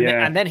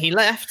 And then he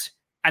left.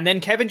 And then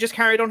Kevin just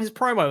carried on his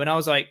promo. And I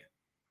was like,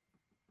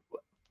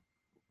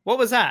 what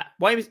was that?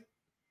 Why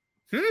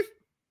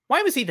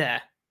was he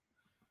there?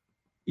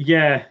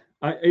 Yeah,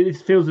 it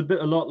feels a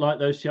lot like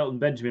those Shelton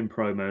Benjamin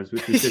promos,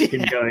 which was just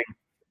him going.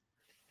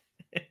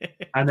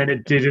 And then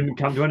it didn't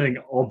come to anything,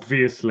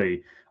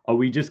 obviously. Are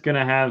we just going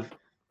to have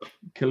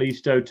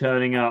Kalisto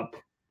turning up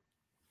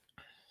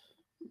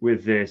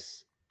with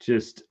this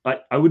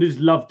I would have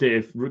loved it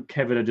if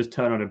Kevin had just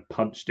turned on and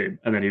punched him,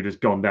 and then he'd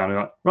just gone down and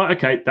like, right,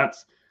 okay,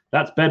 that's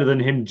better than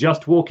him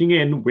just walking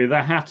in with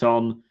a hat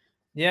on.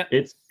 Yeah,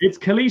 it's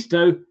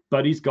Kalisto,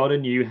 but he's got a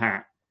new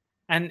hat,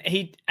 and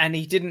he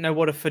didn't know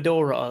what a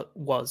fedora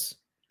was,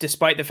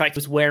 despite the fact he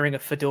was wearing a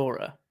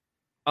fedora.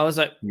 I was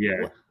like,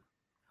 yeah,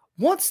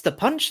 what's the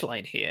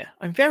punchline here?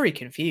 I'm very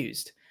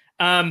confused.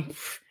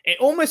 It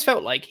almost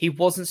felt like he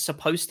wasn't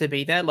supposed to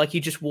be there. Like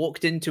he just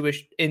walked into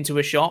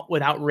a shot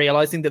without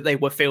realizing that they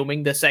were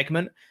filming the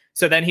segment.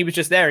 So then he was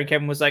just there, and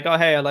Kevin was like, "Oh,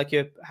 hey, I like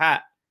your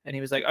hat," and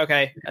he was like,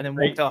 "Okay," and then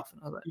walked off.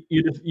 I was like,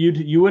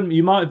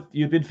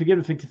 you've been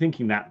forgiven for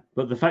thinking that,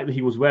 but the fact that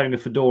he was wearing a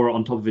fedora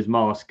on top of his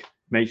mask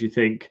makes you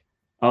think,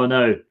 "Oh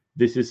no,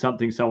 this is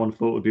something someone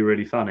thought would be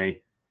really funny."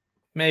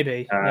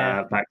 Maybe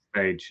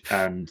backstage,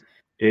 and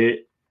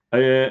it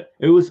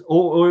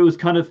was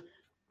kind of.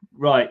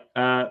 Right,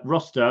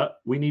 roster,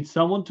 we need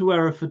someone to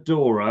wear a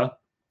fedora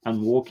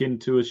and walk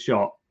into a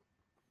shot.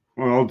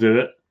 Well, I'll do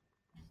it.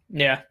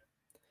 Yeah.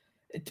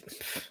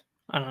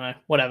 I don't know.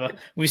 Whatever.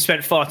 We've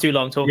spent far too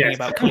long talking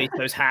about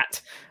Kalisto's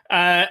hat.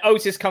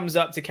 Otis comes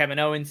up to Kevin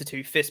Owens to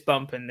do fist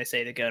bump, and they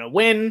say they're going to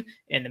win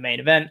in the main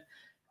event.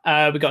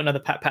 We got another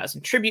Pat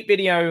Patterson tribute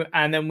video,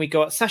 and then we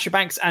got Sasha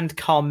Banks and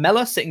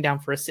Carmella sitting down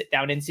for a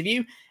sit-down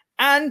interview,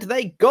 and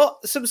they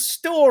got some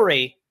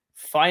story.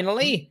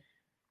 Finally.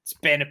 It's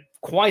been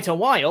quite a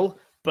while,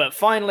 but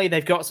finally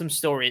they've got some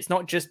story. It's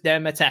not just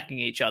them attacking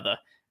each other.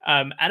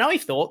 And I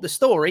thought the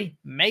story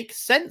makes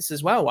sense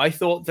as well. I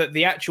thought that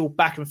the actual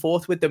back and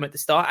forth with them at the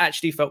start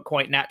actually felt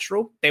quite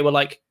natural. They were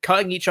like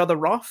cutting each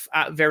other off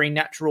at very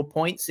natural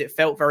points. It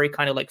felt very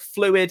kind of like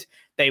fluid.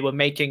 They were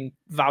making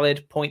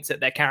valid points that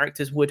their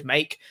characters would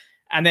make.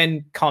 And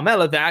then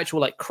Carmella, the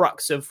actual like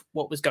crux of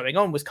what was going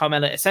on was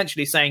Carmella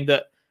essentially saying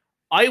that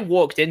I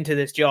walked into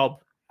this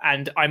job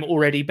and I'm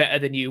already better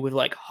than you with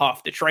like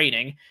half the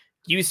training.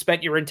 You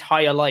spent your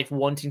entire life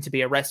wanting to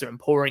be a wrestler and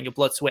pouring your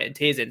blood, sweat, and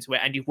tears into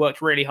it, and you've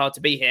worked really hard to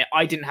be here.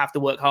 I didn't have to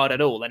work hard at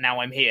all, and now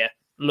I'm here.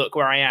 Look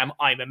where I am.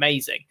 I'm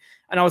amazing.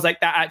 And I was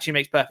like, that actually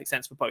makes perfect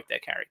sense for both their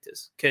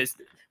characters. Because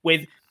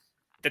with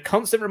the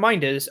constant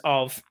reminders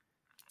of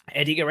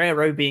Eddie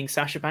Guerrero being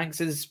Sasha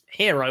Banks'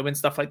 hero and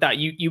stuff like that,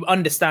 you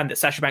understand that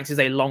Sasha Banks is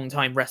a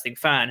long-time wrestling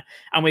fan.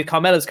 And with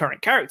Carmella's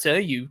current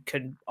character, you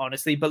can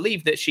honestly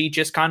believe that she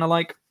just kind of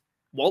like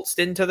waltzed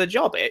into the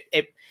job.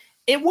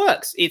 It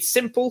works. It's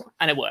simple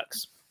and it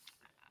works.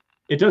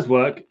 It does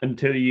work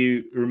until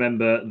you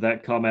remember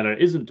that Carmella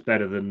isn't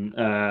better than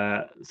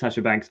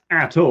Sasha Banks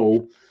at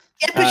all.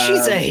 Yeah, but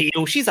she's a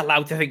heel. She's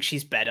allowed to think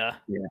she's better.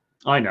 Yeah,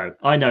 I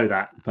know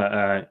that.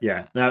 But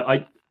yeah, no,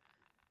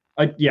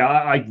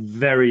 I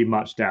very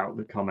much doubt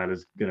that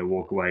Carmella's going to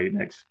walk away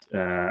next.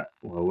 On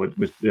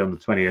the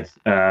 20th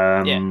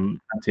at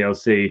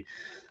TLC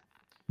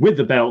with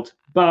the belt.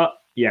 But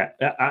yeah,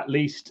 at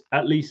least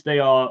they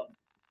are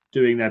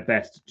doing their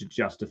best to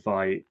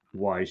justify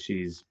why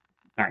she's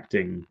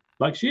acting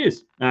like she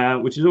is,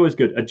 which is always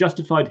good. A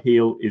justified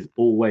heel is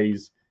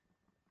always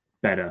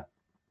better,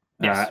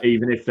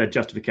 even if their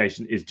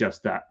justification is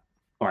just that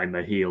I'm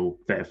a heel,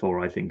 therefore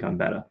I think I'm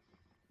better.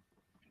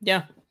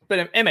 Yeah,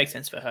 but it makes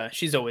sense for her.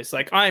 She's always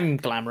like, I'm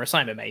glamorous,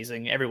 I'm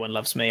amazing, everyone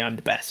loves me, I'm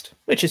the best,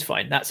 which is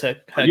fine. That's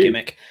her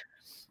gimmick.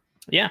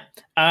 Yeah.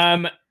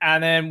 And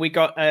then we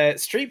got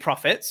Street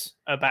Profits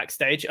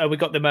backstage. We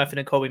got the Murphy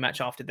and Colby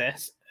match after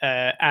this.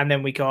 And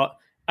then we got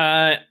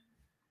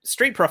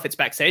Street Profits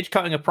backstage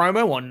cutting a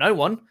promo on no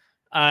one.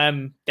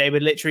 They were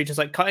literally just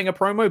like cutting a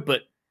promo,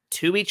 but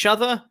to each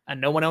other,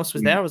 and no one else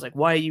was there. I was like,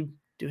 why are you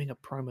doing a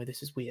promo?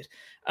 This is weird.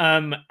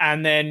 And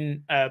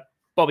then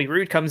Bobby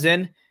Roode comes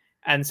in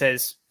and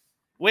says,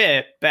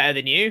 we're better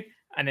than you.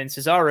 And then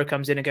Cesaro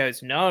comes in and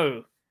goes,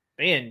 no,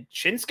 me and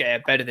Shinsuke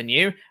are better than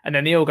you. And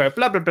then they all go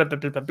blah, blah, blah, blah,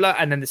 blah, blah, blah.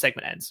 And then the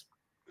segment ends.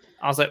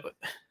 I was like,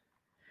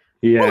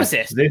 what was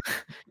this?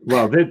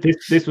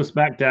 This was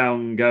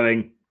SmackDown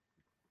going,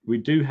 we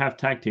do have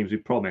tag teams, we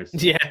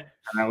promised. Yeah. And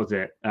that was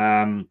it.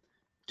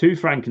 Two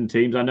Franken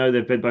teams. I know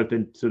they've both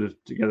been sort of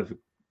together for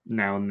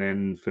now and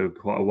then for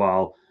quite a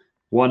while.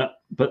 One,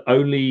 but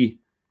only,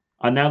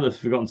 and now that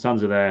Forgotten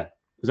Sons are there,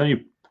 there's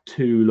only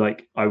two,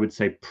 like, I would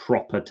say,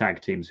 proper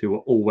tag teams who are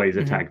always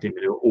a tag team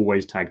and who are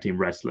always tag team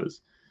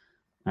wrestlers.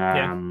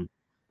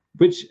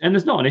 Which, and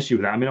there's not an issue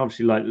with that. I mean,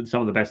 obviously, like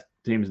some of the best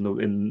teams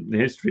in the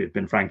history have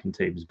been Franken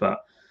teams, but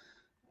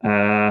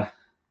I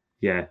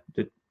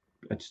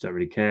just don't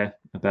really care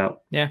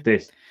about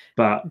this.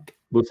 But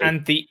we'll see.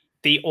 And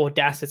the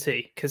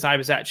audacity, because I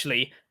was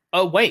actually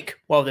awake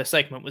while the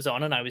segment was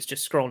on, and I was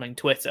just scrolling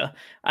Twitter,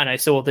 and I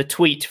saw the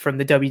tweet from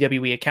the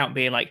WWE account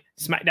being like,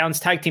 SmackDown's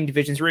tag team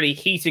division's really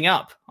heating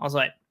up. I was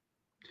like,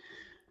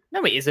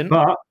 no, it isn't.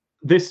 But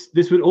this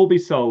would all be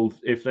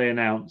solved if they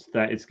announced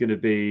that it's going to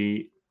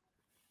be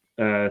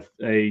a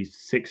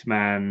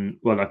 6-man,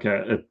 well, like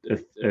a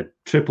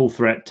triple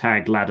threat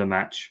tag ladder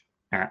match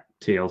at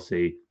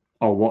TLC.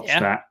 I'll watch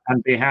that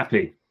and be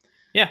happy.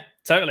 Yeah,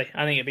 totally.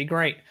 I think it'd be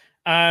great.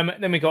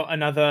 Then we got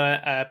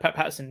another Pat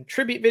Patterson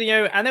tribute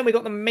video, and then we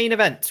got the main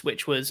event,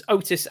 which was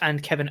Otis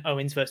and Kevin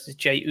Owens versus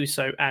Jey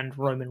Uso and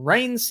Roman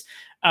Reigns.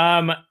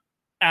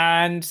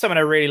 And something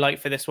I really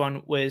liked for this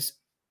one was,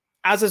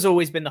 as has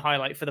always been the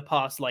highlight for the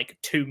past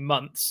 2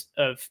 months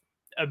of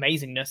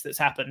amazingness that's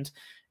happened,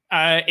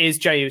 is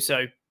Jey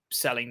Uso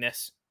selling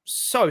this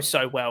so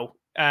well.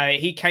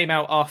 He came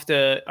out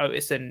after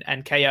Otis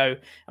and KO,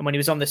 and when he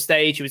was on the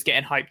stage, he was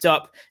getting hyped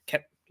up,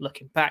 kept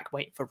looking back,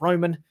 waiting for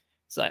Roman.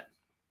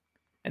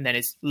 And then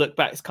his look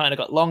back's kind of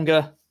got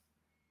longer,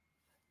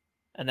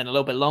 and then a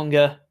little bit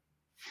longer,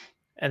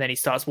 and then he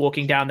starts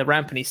walking down the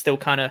ramp, and he's still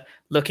kind of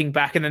looking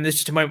back, and then there's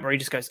just a moment where he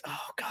just goes,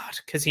 "Oh God,"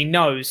 because he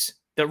knows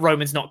that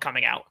Roman's not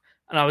coming out.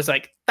 And I was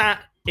like,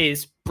 that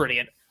is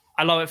brilliant.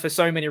 I love it for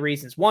so many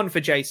reasons. One, for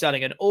Jey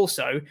selling, and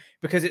also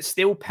because it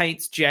still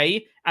paints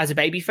Jey as a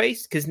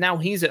babyface, because now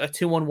he's at a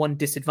 2-on-1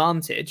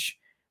 disadvantage,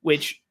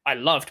 which I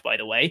loved, by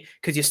the way,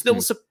 because you're still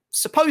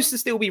supposed to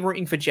still be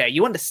rooting for Jey.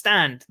 You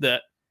understand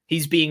that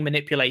he's being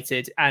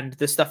manipulated, and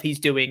the stuff he's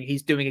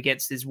doing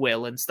against his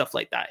will and stuff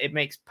like that. It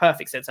makes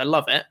perfect sense. I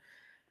love it.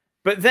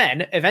 But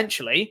then,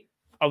 eventually,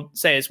 I'll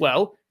say as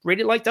well,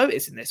 really liked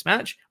Otis in this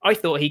match. I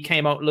thought he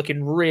came out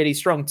looking really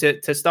strong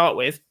to start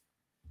with,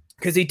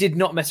 because he did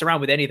not mess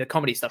around with any of the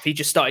comedy stuff. He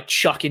just started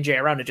chucking Jey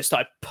around and just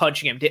started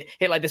punching him.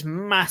 Hit like this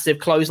massive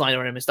clothesline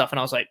on him and stuff. And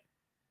I was like,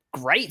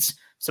 great.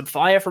 Some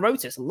fire from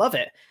Otis. Love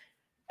it.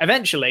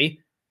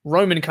 Eventually,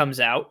 Roman comes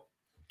out,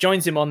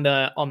 joins him on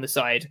the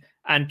side,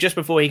 and just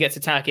before he gets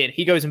attacked in,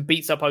 he goes and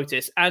beats up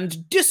Otis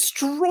and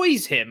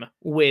destroys him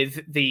with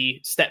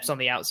the steps on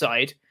the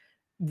outside,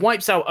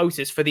 wipes out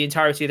Otis for the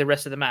entirety of the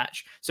rest of the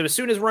match. So as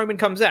soon as Roman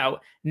comes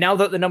out, now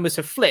that the numbers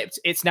have flipped,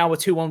 it's now a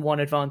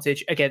 2-on-1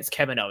 advantage against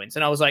Kevin Owens.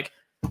 And I was like,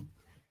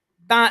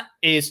 that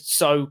is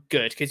so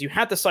good, because you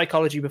had the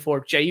psychology before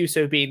of Jey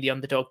Uso being the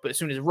underdog, but as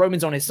soon as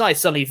Roman's on his side,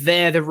 suddenly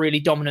they're the really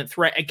dominant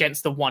threat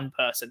against the one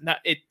person.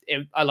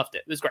 I loved it.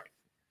 It was great.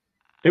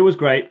 It was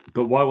great,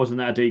 but why wasn't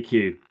that a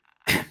DQ?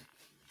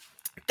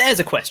 There's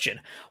a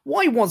question.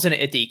 Why wasn't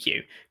it a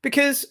DQ?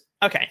 Because,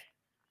 okay,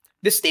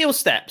 the steel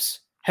steps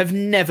have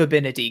never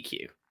been a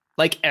DQ,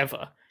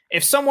 ever.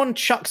 If someone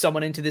chucks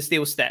someone into the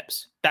steel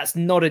steps, that's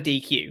not a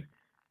DQ.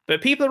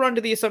 But people are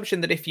under the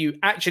assumption that if you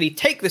actually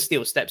take the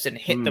steel steps and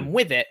hit them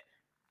with it,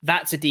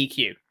 that's a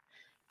DQ.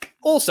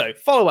 Also,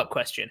 follow-up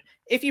question.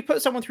 If you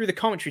put someone through the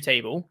commentary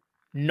table,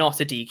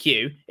 not a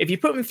DQ. If you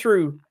put them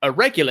through a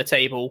regular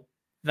table,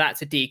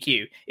 that's a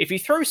DQ. If you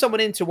throw someone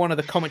into one of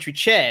the commentary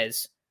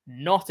chairs,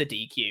 not a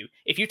DQ.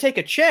 If you take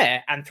a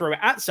chair and throw it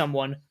at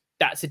someone,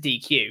 that's a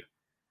DQ.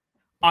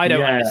 I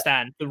don't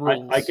understand the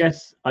rules.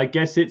 I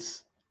guess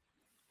it's,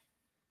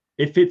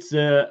 if it's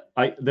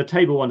the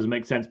table ones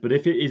make sense, but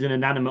if it is an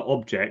inanimate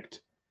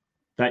object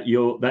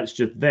that's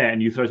just there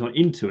and you throw someone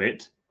into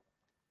it,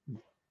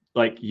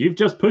 you've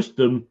just pushed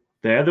them,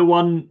 they're the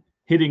one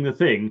hitting the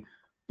thing.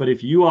 But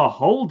if you are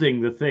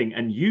holding the thing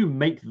and you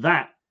make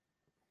that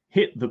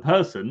hit the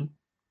person,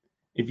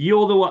 if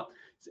you're the one,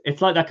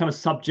 it's like that kind of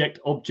subject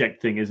object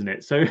thing, isn't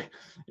it? So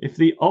if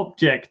the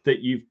object that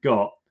you've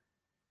got,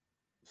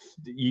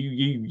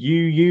 you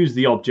use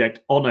the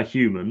object on a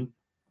human,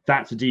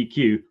 that's a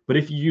DQ. But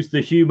if you use the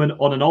human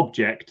on an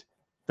object,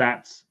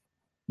 that's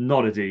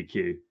not a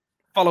DQ.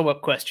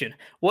 Follow-up question.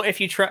 What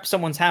if you trap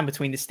someone's hand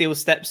between the steel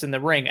steps and the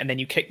ring and then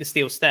you kick the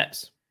steel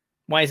steps?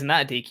 Why isn't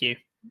that a DQ?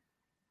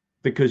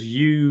 Because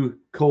you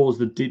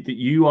cause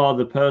you are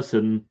the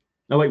person.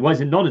 Oh wait, why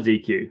is it not a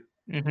DQ?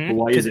 Mm-hmm.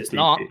 Why is it DQ?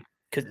 Not?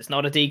 Because it's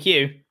not a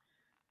DQ.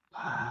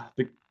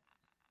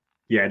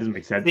 Yeah, it doesn't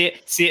make sense.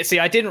 See,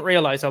 I didn't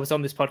realize I was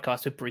on this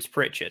podcast with Bruce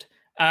Pritchard.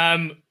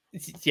 Trying.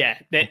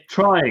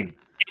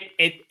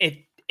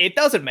 It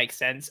doesn't make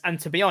sense, and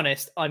to be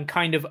honest, I'm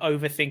kind of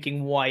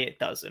overthinking why it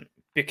doesn't.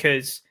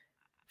 Because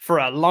for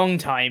a long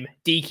time,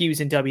 DQs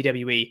in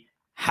WWE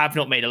have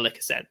not made a lick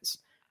of sense,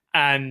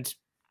 and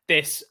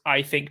this,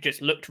 I think,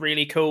 just looked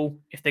really cool.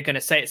 If they're going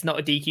to say it's not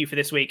a DQ for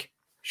this week,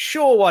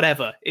 sure,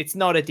 whatever. It's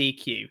not a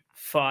DQ.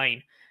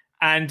 Fine.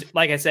 And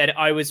like I said,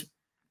 I was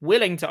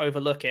willing to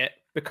overlook it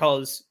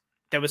because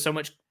there was so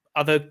much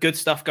other good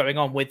stuff going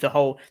on with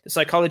the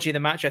psychology of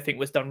the match. I think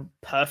was done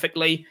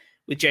perfectly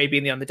with Jey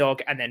being the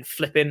underdog and then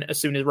flipping as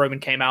soon as Roman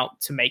came out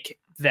to make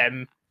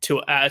them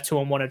a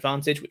 2-on-1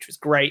 advantage, which was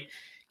great.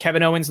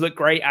 Kevin Owens looked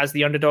great as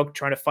the underdog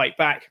trying to fight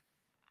back.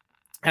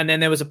 And then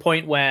there was a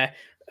point where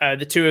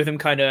the two of them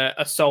kind of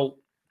assault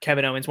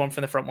Kevin Owens, one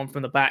from the front, one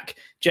from the back.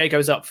 Jey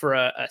goes up for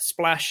a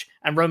splash,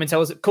 and Roman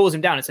calls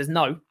him down and says,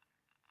 "No,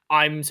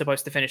 I'm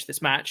supposed to finish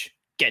this match.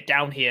 Get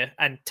down here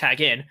and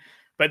tag in."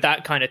 But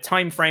that kind of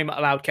time frame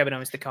allowed Kevin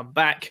Owens to come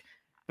back.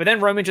 But then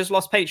Roman just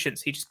lost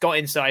patience. He just got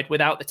inside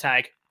without the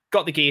tag,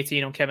 got the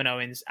guillotine on Kevin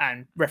Owens,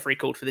 and referee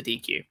called for the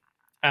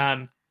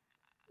DQ.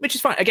 Which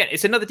is fine. Again,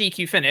 it's another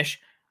DQ finish,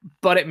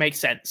 but it makes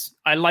sense.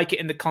 I like it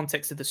in the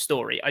context of the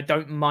story. I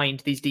don't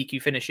mind these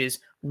DQ finishes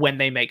when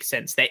they make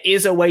sense. There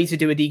is a way to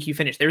do a DQ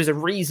finish. There is a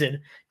reason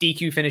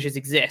DQ finishes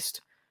exist.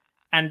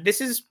 And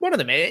this is one of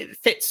them. It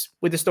fits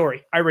with the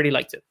story. I really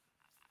liked it.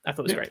 I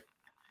thought it was great.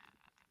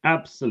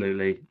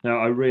 Absolutely. No,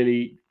 I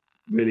really,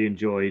 really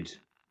enjoyed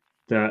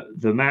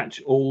the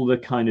match. All the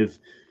kind of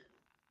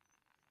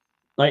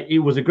like it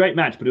was a great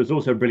match, but it was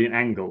also a brilliant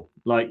angle.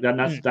 Like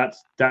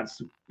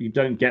that's you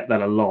don't get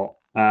that a lot.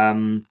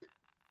 And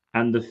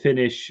the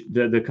finish,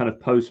 the kind of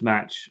post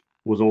match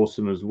was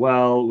awesome as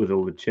well, with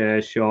all the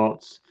chair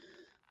shots.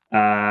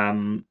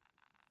 And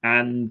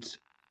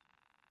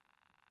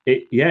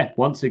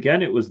once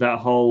again, it was that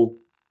whole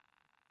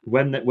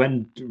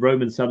when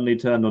Roman suddenly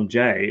turned on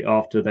Jay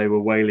after they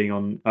were wailing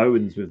on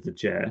Owens with the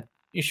chair.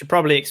 You should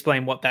probably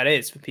explain what that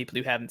is for people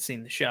who haven't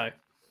seen the show.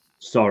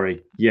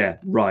 Sorry. Yeah,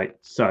 right.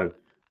 So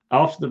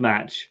after the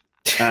match,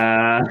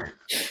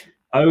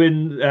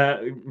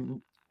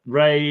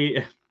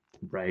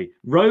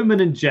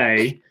 Roman and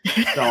Jay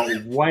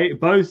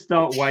both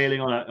start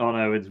wailing on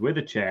Owens with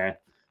a chair.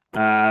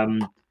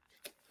 And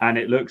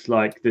it looks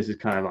like this is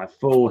kind of like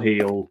full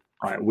heel.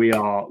 Like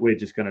we're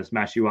just going to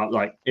smash you up.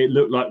 Like it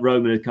looked like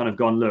Roman had kind of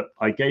gone, look,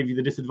 I gave you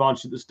the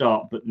disadvantage at the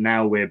start, but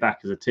now we're back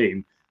as a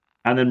team.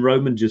 And then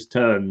Roman just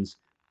turns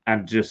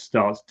and just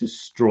starts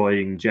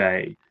destroying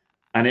Jay.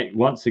 And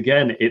once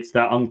again, it's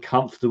that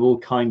uncomfortable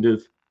kind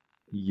of,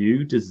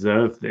 you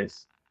deserve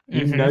this.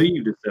 You know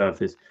you deserve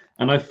this.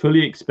 And I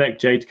fully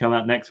expect Jay to come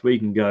out next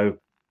week and go,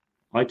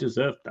 I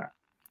deserved that.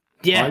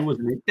 Yeah. I was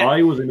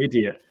an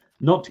idiot.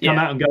 Not to come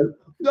out and go,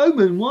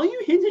 Roman, why are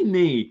you hitting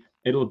me?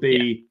 It'll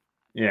be,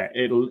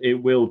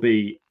 it will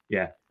be,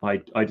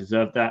 I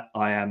deserve that.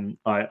 I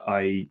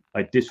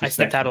disrespected I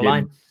stepped out of him.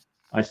 line.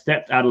 I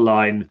stepped out of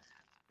line.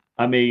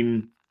 I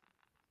mean,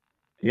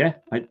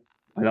 I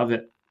love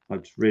it. I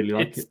just really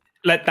like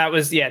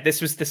it.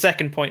 This was the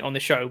second point on the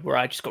show where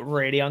I just got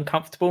really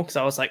uncomfortable because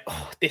I was like,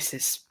 oh, this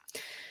is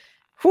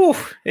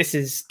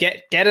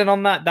getting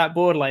on that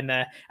borderline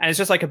there. And it's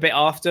just like a bit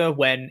after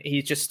when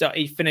he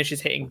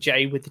finishes hitting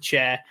Jay with the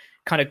chair,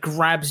 kind of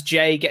grabs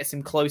Jay, gets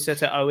him closer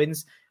to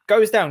Owens,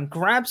 goes down,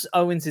 grabs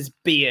Owens's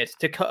beard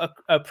to cut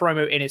a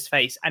promo in his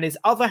face, and his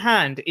other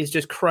hand is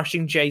just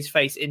crushing Jay's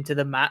face into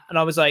the mat. And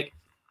I was like,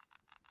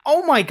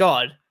 oh my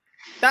God,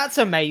 that's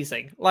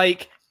amazing.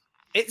 Like,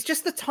 it's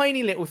just the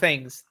tiny little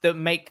things that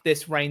make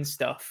this Reigns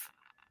stuff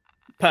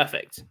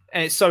perfect.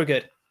 And it's so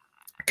good.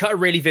 Cut a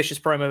really vicious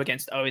promo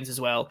against Owens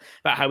as well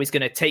about how he's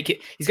going to take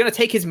it. He's going to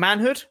take his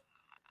manhood.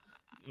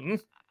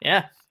 He's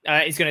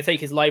going to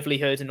take his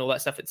livelihood and all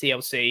that stuff at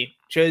TLC,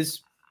 which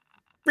is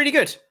really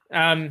good.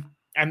 And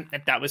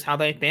that was how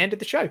they ended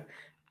the show.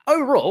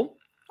 Overall,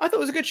 I thought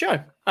it was a good show.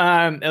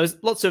 There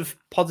was lots of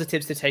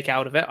positives to take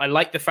out of it. I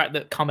like the fact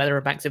that Carmella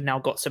and Banks have now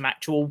got some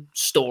actual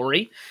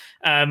story.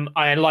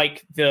 I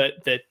like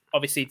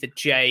obviously the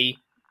Jay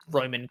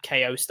Roman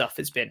KO stuff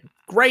has been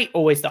great.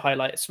 Always the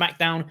highlight of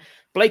SmackDown.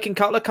 Blake and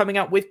Cutler coming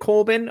out with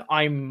Corbin,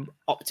 I'm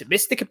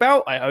optimistic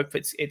about. I hope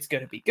it's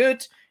going to be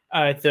good.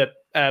 The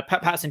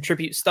Pat Patterson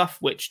tribute stuff,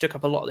 which took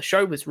up a lot of the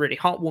show, was really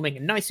heartwarming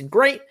and nice and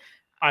great.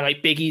 I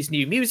like Big E's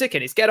new music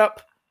and his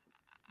getup.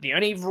 The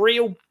only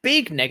real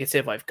big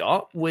negative I've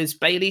got was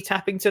Bayley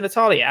tapping to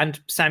Natalya and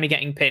Sammy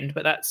getting pinned,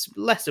 but that's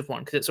less of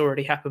one because it's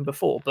already happened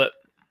before. But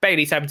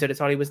Bayley tapping to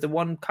Natalya was the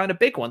one kind of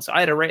big one. So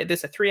I'd have rated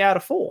this a 3 out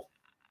of 4.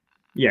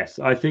 Yes,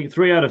 I think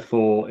 3 out of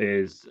 4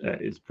 is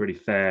pretty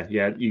fair.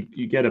 Yeah,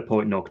 you get a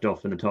point knocked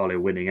off for Natalya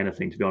winning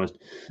anything, to be honest.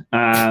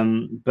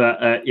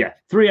 But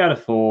 3 out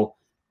of 4.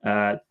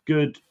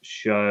 Good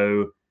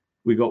show.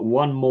 We got 2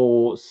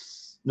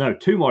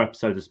 more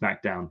episodes of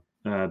SmackDown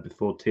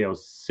before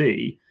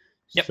TLC.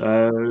 Yep.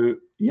 So,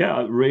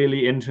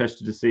 really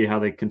interested to see how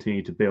they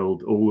continue to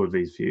build all of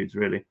these feuds,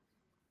 really.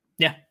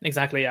 Yeah,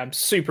 exactly. I'm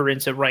super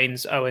into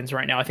Reigns Owens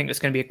right now. I think it's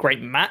going to be a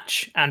great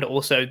match. And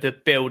also the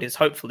build is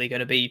hopefully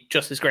going to be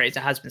just as great as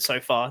it has been so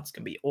far. It's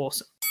going to be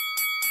awesome.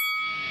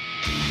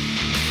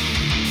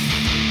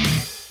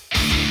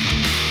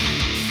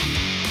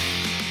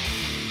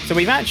 So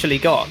we've actually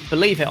got,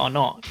 believe it or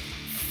not,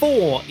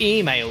 4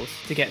 emails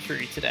to get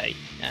through today,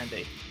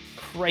 Andy.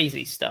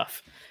 Crazy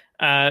stuff.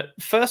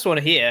 First one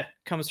here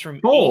comes from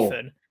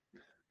Ethan.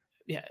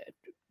 Yeah.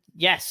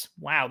 Yes.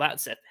 Wow,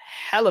 that's a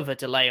hell of a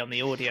delay on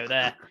the audio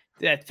there.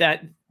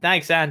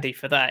 Thanks, Andy,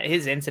 for that.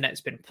 His internet's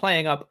been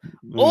playing up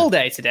all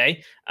day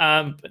today,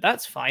 but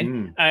that's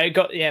fine.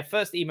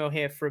 First email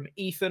here from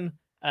Ethan,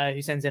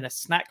 who sends in a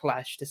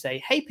snacklash to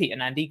say, "Hey, Pete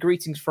and Andy,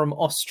 greetings from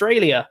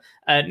Australia.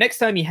 Next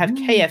time you have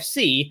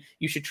KFC,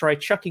 you should try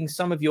chucking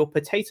some of your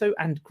potato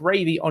and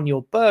gravy on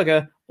your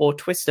burger or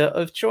twister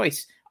of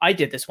choice. I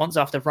did this once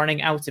after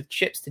running out of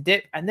chips to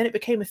dip, and then it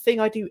became a thing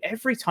I do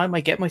every time I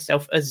get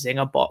myself a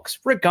Zinger box.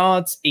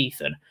 Regards,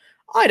 Ethan."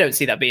 I don't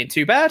see that being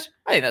too bad.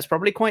 I think that's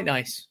probably quite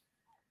nice.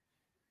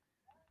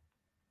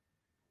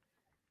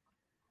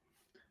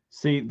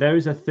 See, there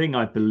is a thing,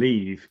 I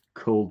believe,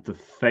 called the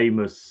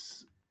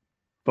famous...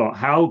 But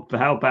how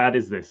bad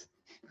is this?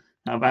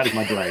 How bad is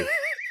my delay?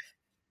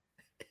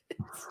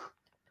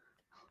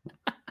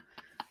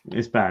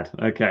 It's bad.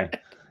 Okay.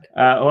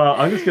 Well,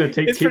 I'm just going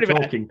to keep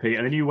talking, Pete,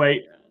 and then you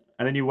wait.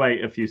 And then you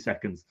wait a few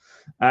seconds.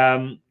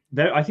 I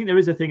think there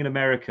is a thing in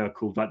America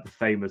called like the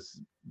famous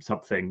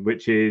something,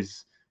 which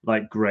is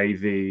like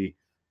gravy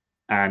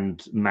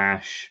and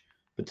mash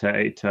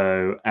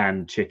potato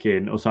and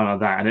chicken or something like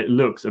that, and it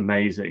looks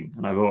amazing,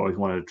 and I've always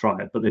wanted to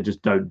try it, but they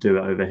just don't do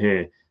it over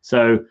here.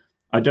 So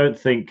I don't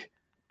think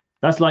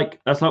that's like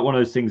one of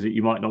those things that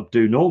you might not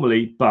do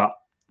normally, but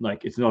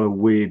like it's not a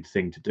weird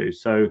thing to do.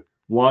 So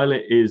while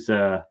it is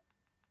a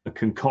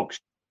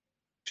concoction,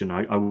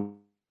 I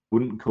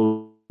wouldn't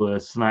call it a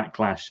snack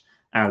clash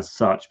as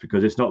such,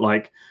 because it's not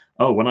like,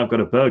 oh, when I've got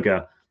a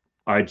burger,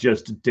 I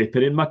just dip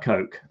it in my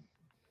Coke.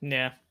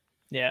 Yeah.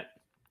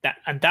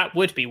 That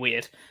would be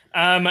weird.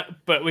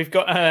 But we've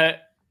got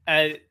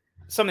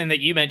something that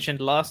you mentioned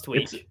last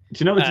week. Do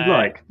you know what it's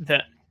like?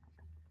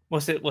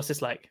 What's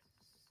this like?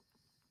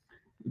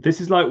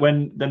 This is like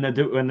when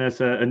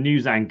there's a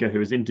news anchor who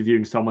is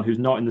interviewing someone who's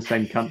not in the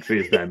same country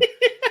as them,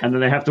 and then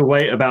they have to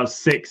wait about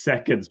 6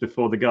 seconds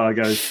before the guy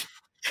goes,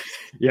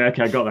 "Yeah,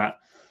 okay, I got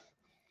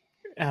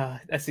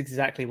that." That's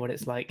exactly what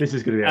it's like. This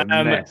is going to be a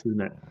mess,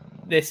 isn't it?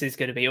 This is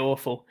going to be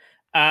awful.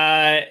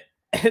 2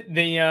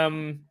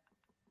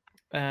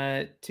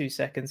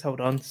 seconds.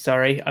 Hold on.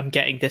 Sorry, I'm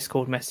getting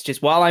Discord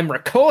messages while I'm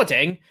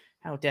recording.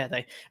 How dare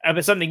they?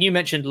 But something you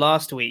mentioned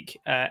last week,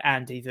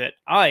 Andy, that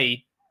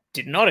I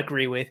did not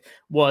agree with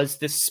was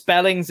the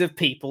spellings of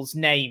people's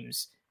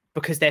names.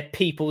 Because they're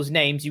people's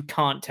names, you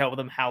can't tell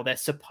them how they're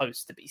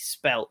supposed to be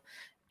spelt.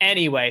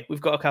 Anyway,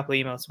 we've got a couple of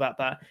emails about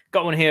that.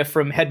 Got one here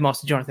from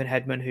Headmaster Jonathan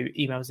Hedman, who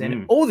emails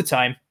in all the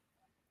time.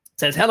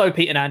 Says, hello,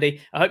 Pete and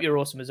Andy. I hope you're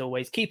awesome as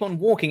always. Keep on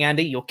walking,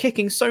 Andy. You're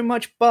kicking so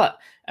much butt.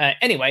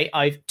 Anyway,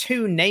 I've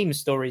 2 name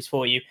stories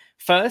for you.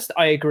 First,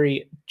 I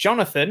agree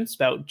Jonathan,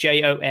 spelled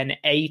Jonathan,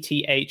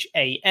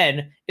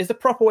 is the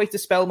proper way to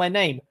spell my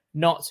name.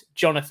 Not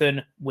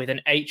Jonathan with an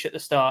H at the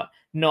start.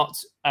 Not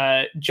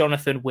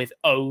Jonathan with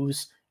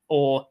O's.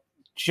 Or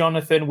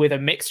Jonathan with a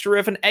mixture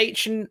of an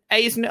H and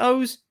A's and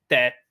O's.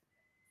 They're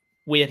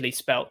weirdly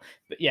spelt.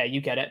 But yeah, you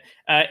get it.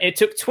 It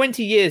took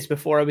 20 years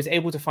before I was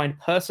able to find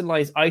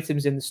personalized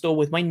items in the store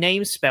with my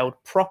name spelled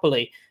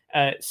properly.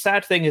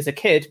 Sad thing, as a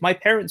kid, my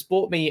parents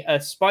bought me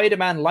a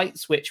Spider-Man light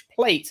switch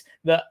plate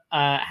that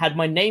had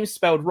my name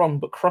spelled wrong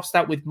but crossed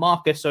out with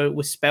marker so it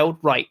was spelled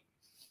right.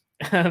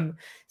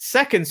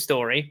 Second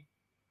story.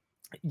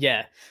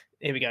 Yeah,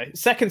 here we go.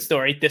 Second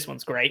story. This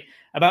one's great.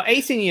 About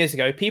 18 years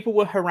ago, people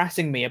were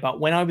harassing me about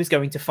when I was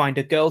going to find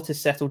a girl to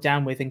settle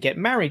down with and get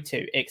married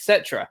to,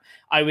 etc.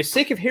 I was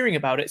sick of hearing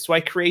about it, so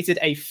I created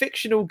a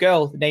fictional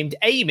girl named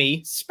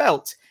Amy,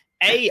 spelt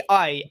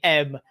Aimee,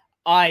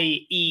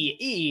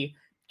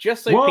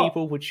 just so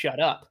people would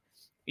shut up.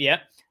 Yeah.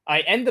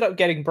 I ended up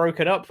getting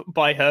broken up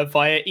by her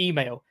via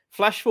email.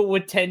 Flash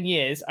forward 10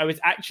 years, I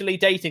was actually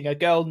dating a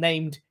girl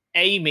named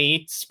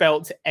Amy,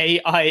 spelt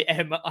Aimee,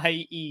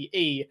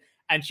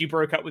 and she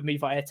broke up with me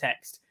via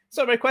text.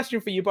 So my question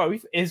for you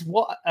both is: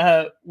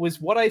 was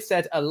what I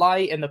said a lie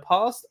in the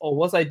past, or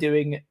was I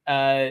doing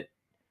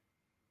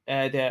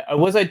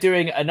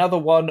another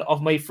one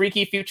of my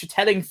freaky future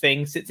telling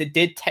thing, since it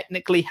did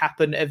technically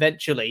happen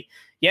eventually?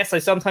 Yes, I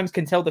sometimes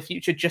can tell the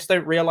future, just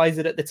don't realize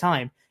it at the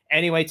time.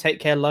 Anyway,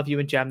 take care, love you,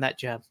 and jam that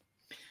jam.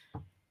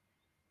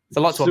 It's a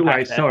lot to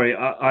unpack there. Sorry,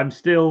 I'm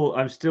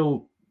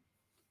still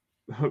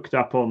hooked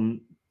up on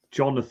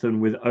Jonathan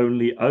with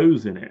only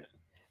O's in it.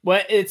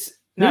 Well, it's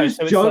no, who's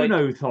so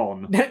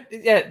Jonathan? Like,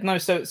 yeah, no,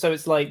 so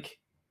it's like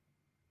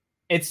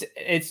it's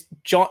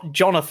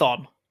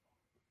Jonathan.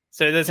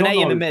 So there's an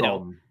A in the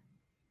middle.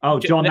 Oh,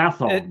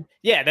 Jonathan.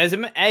 Yeah, there's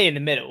an A in the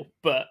middle,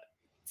 but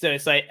so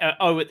it's like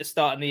O at the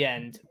start and the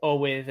end, or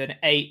with an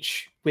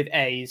H with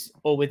A's,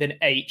 or with an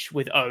H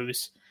with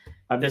O's.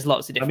 There's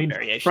lots of different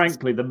variations.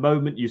 Frankly, the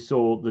moment you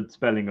saw the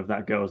spelling of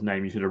that girl's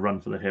name, you should have run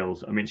for the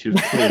hills. I mean, she was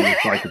clearly a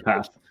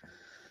psychopath.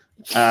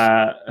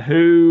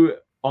 Who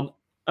on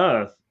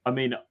earth? I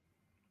mean,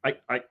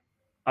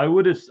 I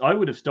would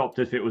have stopped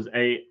if it was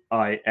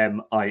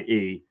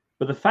Aimee,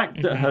 but the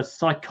fact that her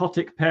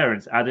psychotic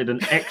parents added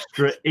an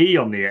extra E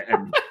on the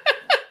end.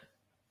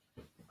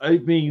 I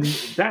mean,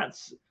 that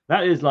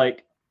is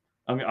like.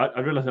 I mean, I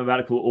realize I'm about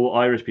to call all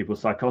Irish people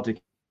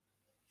psychotic.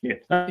 Yeah,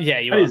 that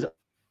is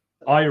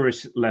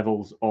Irish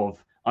levels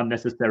of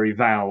unnecessary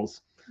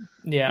vowels.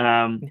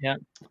 Yeah.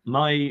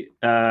 My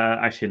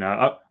actually no,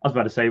 I was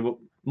about to say, well,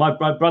 my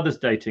brother's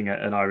dating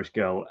an Irish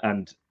girl,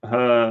 and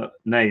her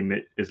name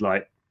is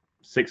like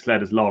 6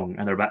 letters long,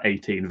 and there are about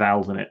 18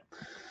 vowels in it.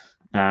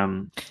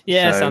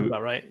 Yeah, sounds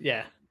about right.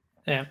 Yeah.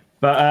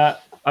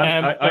 But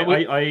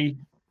I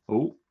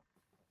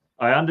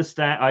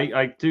understand.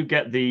 I do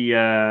get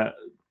the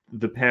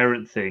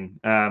parent thing.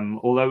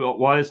 Although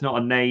while it's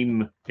not a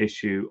name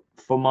issue,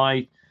 for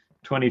my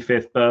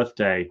 25th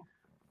birthday,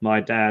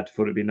 my dad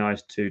thought it'd be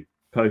nice to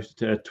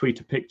tweet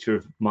a picture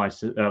of my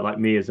like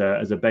me as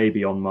a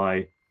baby on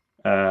my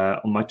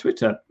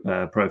Twitter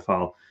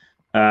profile.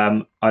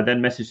 I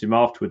then messaged him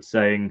afterwards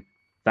saying,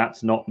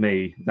 "That's not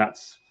me.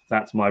 That's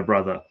my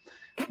brother."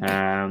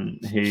 To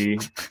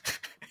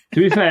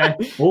be fair,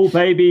 all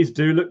babies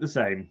do look the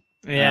same.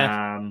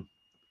 Yeah. And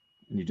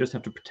you just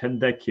have to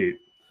pretend they're cute.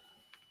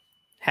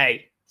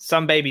 Hey,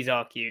 some babies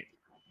are cute.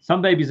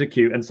 Some babies are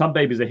cute, and some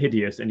babies are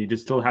hideous, and you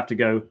just still have to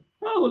go,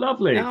 Oh,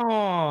 lovely.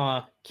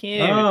 Oh,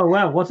 cute. Oh,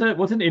 wow. What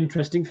an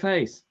interesting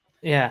face.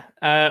 Yeah.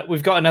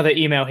 We've got another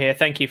email here.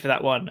 Thank you for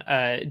that one,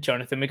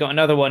 Jonathan. We've got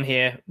another one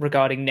here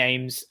regarding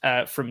names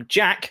from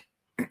Jack,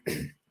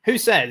 who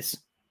says,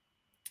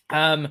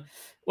 well,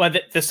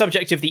 the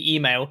subject of the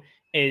email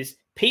is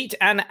Pete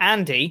and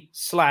Andy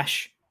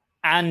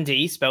 /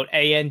 Andy, spelled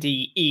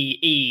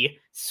Andee,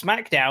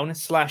 SmackDown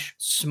 /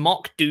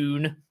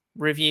 Smockdoon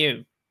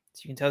review.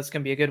 So you can tell it's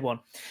going to be a good one.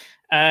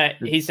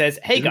 He says,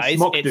 hey guys,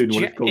 Smockdoon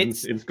what it's called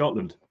in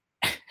Scotland.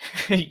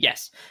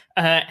 Yes.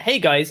 Hey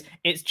guys,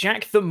 it's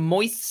Jack the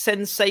Moist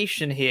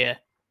Sensation here.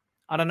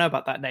 I don't know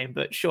about that name,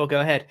 but sure, go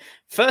ahead.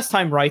 First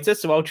time writer,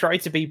 so I'll try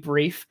to be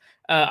brief.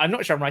 I'm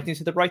not sure I'm writing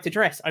to the right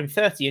address. I'm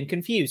 30 and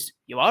confused.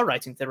 You are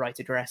writing to the right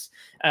address.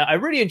 I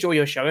really enjoy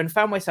your show and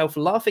found myself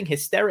laughing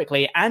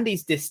hysterically at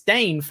Andy's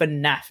disdain for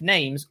naff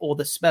names or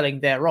the spelling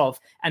thereof,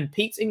 and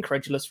Pete's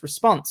incredulous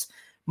response.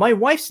 My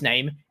wife's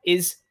name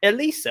is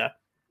Elisa,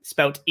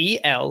 spelt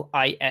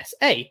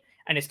Elisa,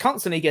 and is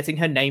constantly getting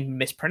her name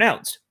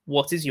mispronounced.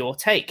 What is your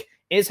take?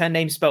 Is her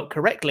name spelt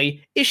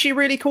correctly? Is she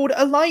really called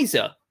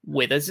Eliza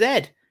with a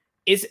Z?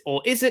 Is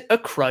it a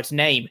crud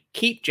name?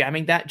 Keep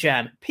jamming that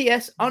jam.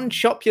 P.S.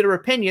 Unpopular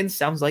opinions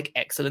sounds like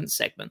excellent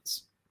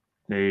segments.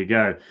 There you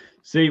go.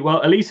 See,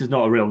 well, Elisa's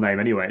not a real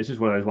name anyway. It's just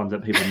one of those ones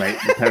that people make.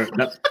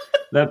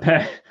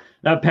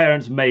 Their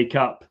parents make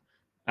up.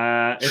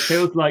 It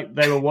feels like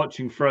they were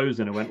watching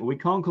Frozen and went, well, we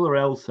can't call her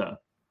Elsa.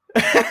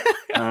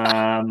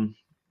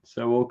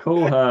 So we'll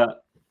call her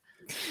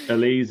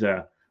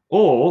Elisa.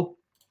 Or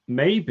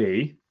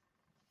maybe...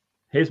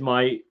 Here's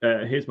my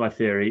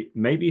theory.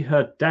 Maybe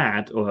her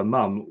dad or her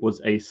mum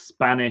was a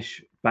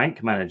Spanish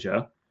bank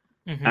manager,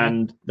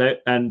 and the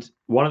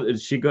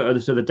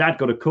dad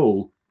got a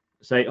call,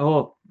 say,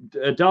 "Oh,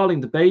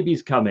 darling, the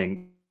baby's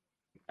coming,"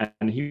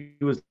 and he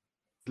was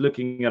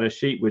looking at a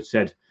sheet which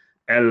said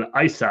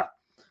Elisa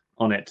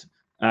on it,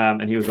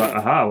 and he was like,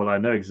 "Aha! Well, I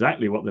know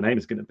exactly what the name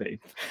is going to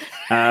be."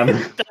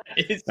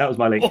 That was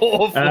my link.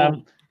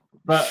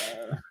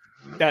 But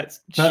that's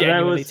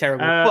genuinely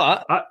terrible.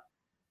 But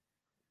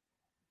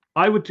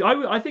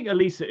I think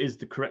Elisa is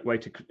the correct way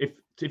to, if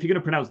you're going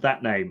to pronounce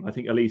that name, I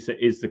think Elisa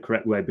is the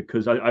correct way,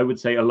 because I would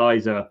say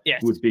Eliza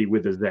would be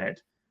with a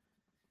Z.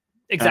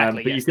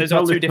 Exactly. But yes. you can Those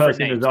tell are two this different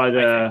person names.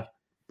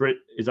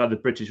 is either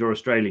British or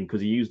Australian,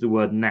 because he used the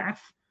word naff.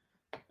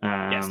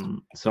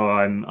 So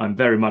I'm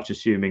very much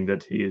assuming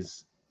that he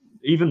is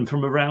even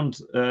from around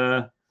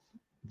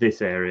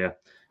this area.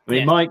 I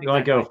mean,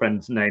 my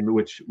girlfriend's name,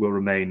 which will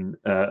remain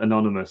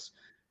anonymous,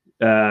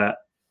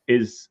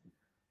 is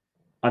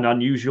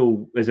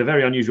a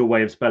very unusual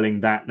way of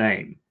spelling that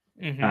name,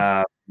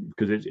 because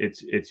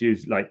it's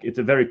used like it's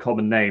a very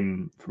common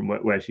name from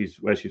where she's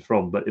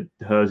from, but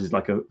hers is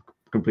like a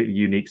completely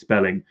unique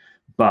spelling.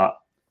 But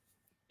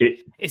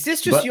is this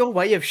just your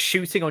way of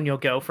shooting on your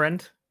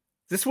girlfriend? Is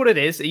this what it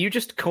is? Are you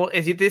just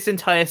is this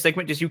entire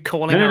segment just you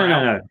calling her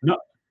out? No.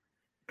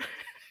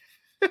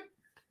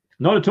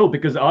 Not at all,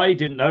 because I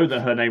didn't know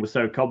that her name was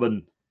so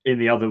common in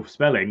the other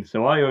spelling,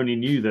 so I only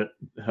knew that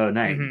her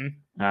name.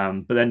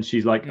 But then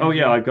she's like, "Oh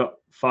yeah, I've got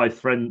 5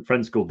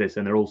 friends called this,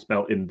 and they're all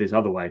spelt in this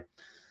other way."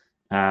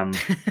 But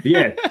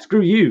yeah,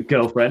 screw you,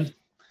 girlfriend.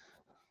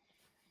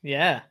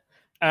 Yeah.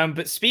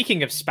 But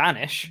speaking of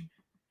Spanish,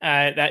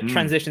 that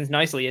transitions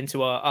nicely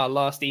into our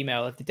last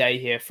email of the day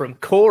here from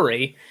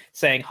Corey,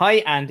 saying, "Hi,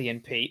 Andy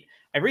and Pete.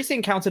 I recently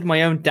encountered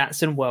my own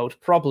Datsun World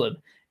problem.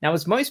 Now,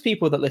 as most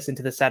people that listen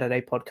to the Saturday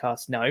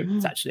podcast know,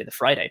 it's actually the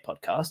Friday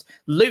podcast,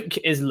 Luke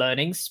is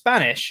learning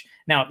Spanish.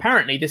 Now,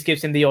 apparently, this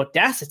gives him the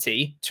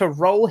audacity to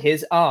roll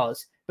his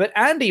R's. But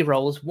Andy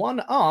rolls one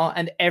R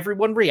and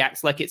everyone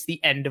reacts like it's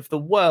the end of the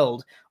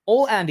world.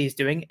 All Andy's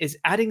doing is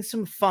adding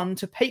some fun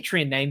to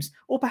Patreon names,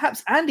 or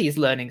perhaps Andy is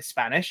learning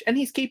Spanish and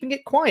he's keeping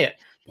it quiet.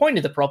 Point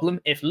of the problem,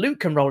 if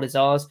Luke can roll his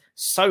R's,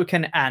 so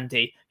can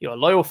Andy. Your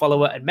loyal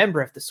follower and member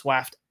of the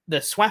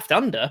Swaft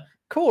Under,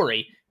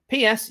 Corey.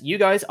 P.S. You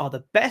guys are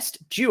the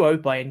best duo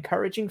by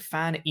encouraging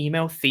fan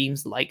email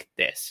themes like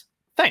this.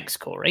 Thanks,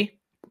 Corey.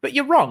 But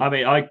you're wrong. I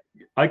mean,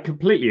 I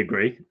completely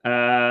agree.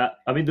 I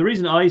mean, the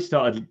reason I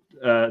started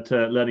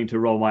learning to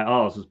roll my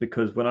R's was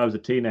because when I was a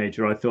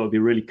teenager, I thought it'd be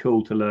really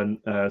cool to learn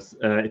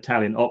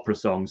Italian opera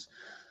songs,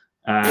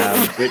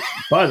 which,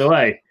 by the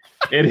way,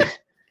 it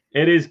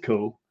is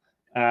cool.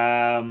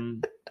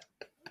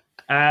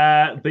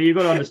 But you've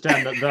got to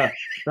understand that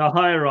the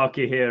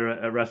hierarchy here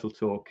at Wrestle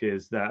Talk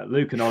is that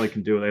Luke and Ollie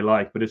can do what they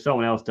like, but if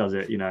someone else does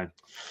it,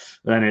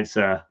 then it's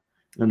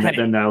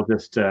then they'll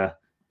just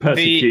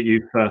persecute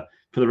you for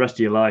the rest of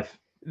your life.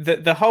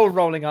 The whole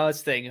rolling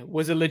R's thing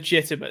was a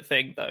legitimate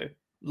thing, though.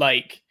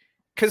 Like,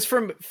 because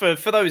for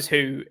those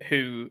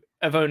who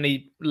have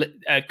only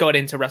got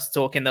into Wrestle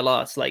Talk in the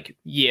last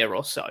year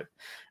or so,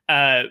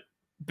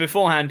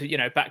 beforehand,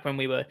 back when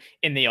we were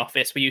in the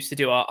office, we used to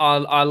do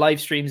our live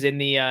streams in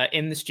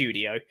the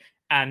studio,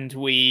 and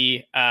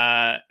we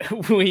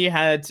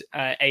had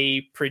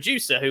a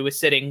producer who was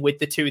sitting with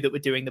the two that were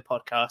doing the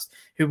podcast,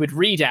 who would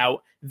read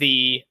out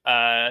the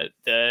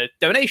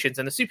donations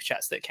and the super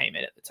chats that came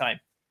in at the time.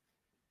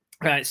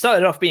 It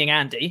started off being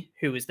Andy,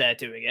 who was there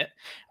doing it,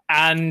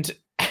 and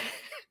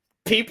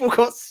people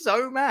got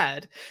so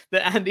mad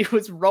that Andy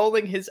was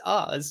rolling his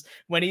R's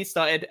when he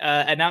started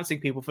announcing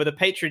people for the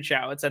Patreon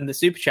shoutouts and the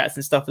super chats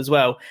and stuff as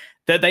well,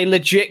 that they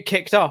legit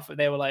kicked off, and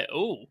they were like,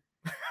 "Oh,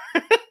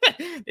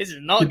 this is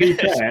not good."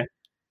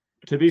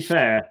 To be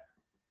fair,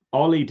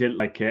 Ollie didn't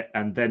like it,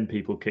 and then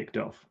people kicked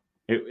off.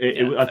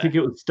 I think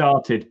it was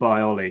started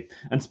by Ollie.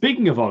 And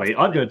speaking of Ollie,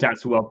 I've got a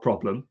That's a World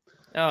problem.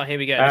 Oh, here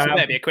we go. This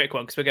better be a quick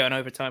one because we're going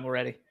overtime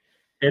already.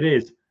 It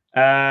is.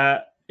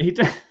 Have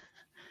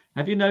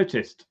you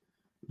noticed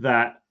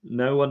that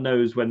no one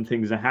knows when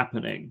things are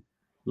happening?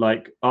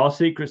 Like our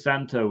Secret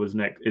Santa is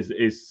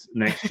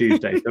next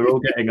Tuesday. So we're all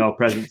getting our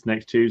presents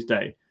next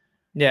Tuesday.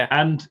 Yeah.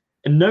 And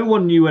no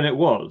one knew when it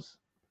was.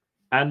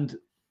 But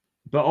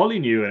Ollie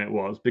knew when it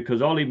was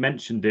because Ollie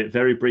mentioned it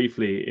very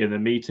briefly in a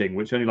meeting,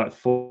 which only like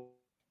four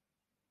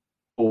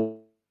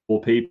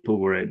people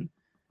were in.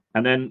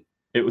 And then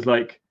it was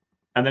like,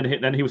 and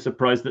then he was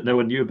surprised that no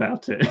one knew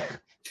about it.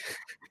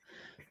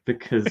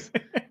 Because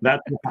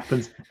that's what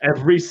happens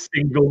every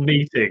single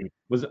meeting.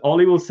 Was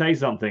Ollie will say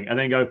something and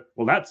then go,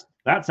 well, that's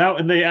out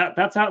in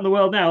the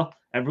world now.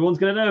 Everyone's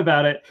going to know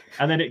about it.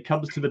 And then it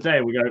comes to the day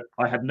and we go,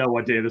 I had no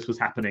idea this was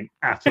happening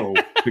at all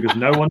because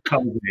no one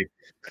told me.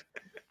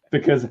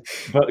 Because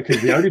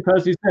the only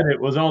person who said it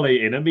was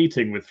Ollie in a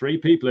meeting with 3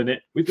 people in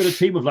it. We've got a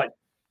team of like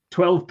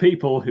 12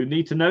 people who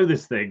need to know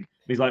this thing.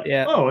 He's like,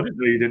 oh, I didn't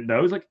know you didn't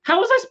know. He's like, how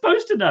was I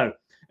supposed to know?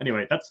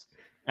 Anyway, that's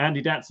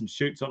Andy Datson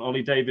shoots on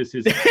Ollie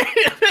Davis's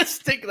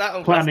stick that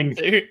on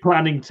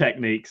planning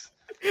techniques.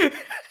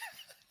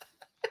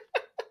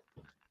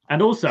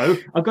 And also,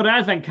 I've got an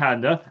advent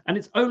calendar, and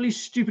it's only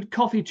stupid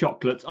coffee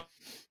chocolates.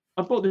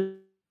 I bought this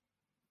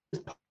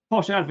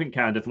posh advent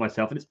calendar for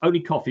myself, and it's only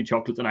coffee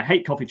chocolates, and I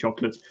hate coffee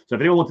chocolates. So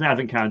if anyone wants an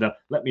advent calendar,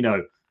 let me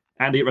know.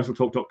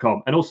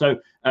 Andy@WrestleTalk.com. And also,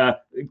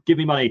 give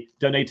me money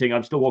donating.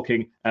 I'm still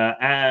walking.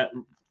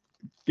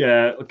 Go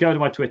to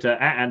my Twitter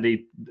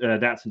 @Andy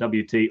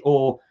DatsonWT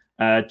or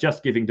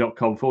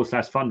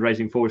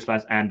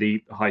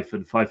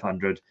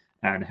justgiving.com/fundraising/Andy-500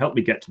 and help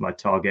me get to my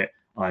target.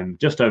 I'm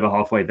just over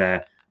halfway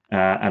there,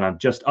 and I'm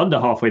just under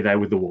halfway there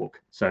with the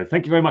walk. So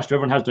thank you very much to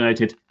everyone who has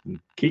donated, and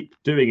keep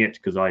doing it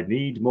because I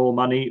need more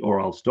money or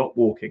I'll stop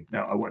walking.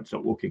 No, I won't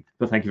stop walking,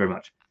 but thank you very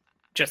much.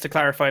 Just to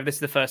clarify, if this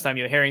is the first time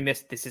you're hearing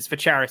this, this is for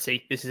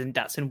charity. This isn't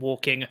Datson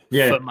walking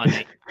for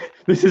money.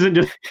 This isn't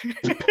just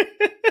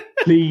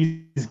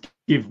please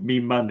give me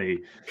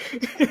money.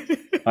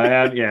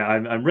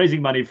 I'm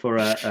raising money for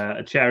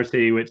a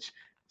charity which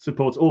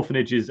supports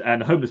orphanages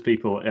and homeless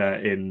people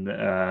in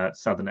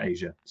Southern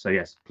Asia. So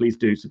yes, please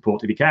do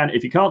support if you can.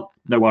 If you can't,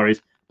 no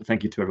worries. But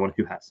thank you to everyone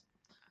who has.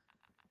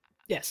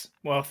 Yes.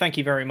 Well, thank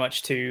you very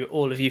much to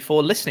all of you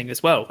for listening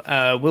as well.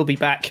 We'll be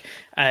back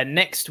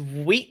next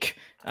week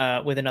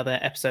with another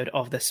episode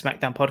of the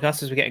SmackDown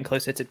podcast as we're getting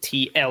closer to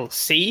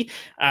TLC.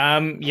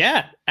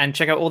 And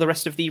check out all the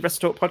rest of the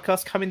Wrestle Talk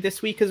podcast coming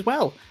this week as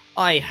well.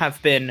 I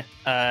have been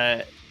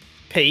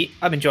Pete.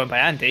 I've been joined by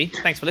Andy.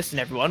 Thanks for listening,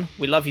 everyone.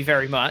 We love you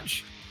very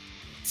much.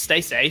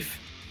 Stay safe.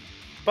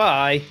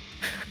 Bye.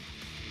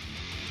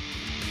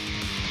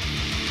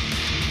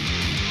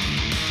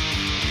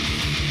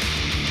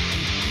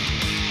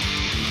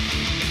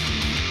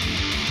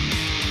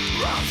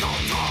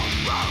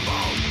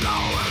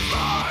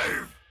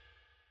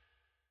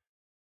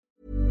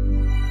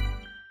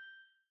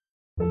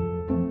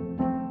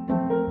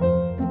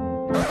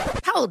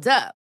 Hold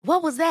up.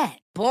 What was that?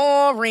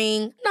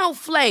 Boring. No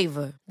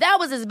flavor. That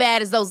was as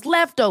bad as those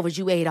leftovers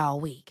you ate all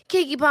week.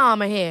 Keke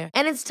Palmer here,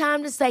 and it's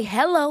time to say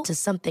hello to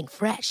something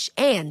fresh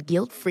and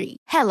guilt-free.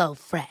 Hello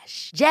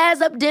Fresh.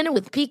 Jazz up dinner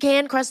with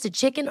pecan-crusted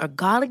chicken or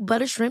garlic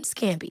butter shrimp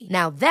scampi.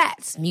 Now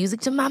that's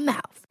music to my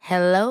mouth.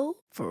 Hello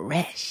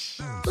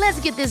Fresh. Let's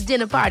get this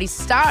dinner party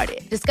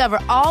started. Discover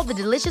all the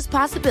delicious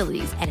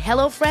possibilities at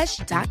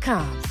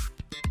HelloFresh.com.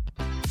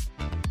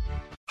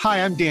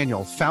 Hi, I'm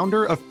Daniel,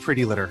 founder of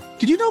Pretty Litter.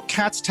 Did you know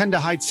cats tend to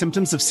hide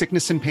symptoms of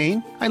sickness and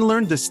pain? I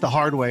learned this the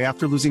hard way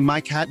after losing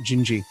my cat,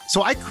 Gingy.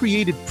 So I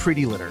created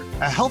Pretty Litter,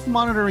 a health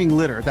monitoring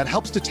litter that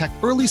helps detect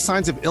early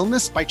signs of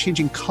illness by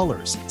changing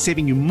colors,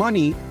 saving you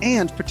money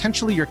and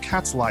potentially your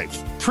cat's life.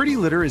 Pretty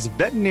Litter is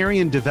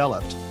veterinarian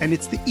developed, and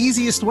it's the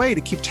easiest way to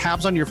keep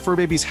tabs on your fur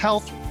baby's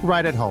health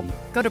right at home.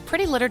 Go to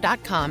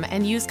prettylitter.com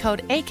and use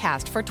code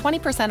ACAST for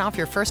 20% off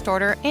your first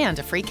order and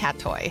a free cat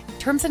toy.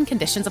 Terms and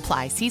conditions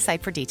apply. See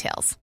site for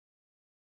details.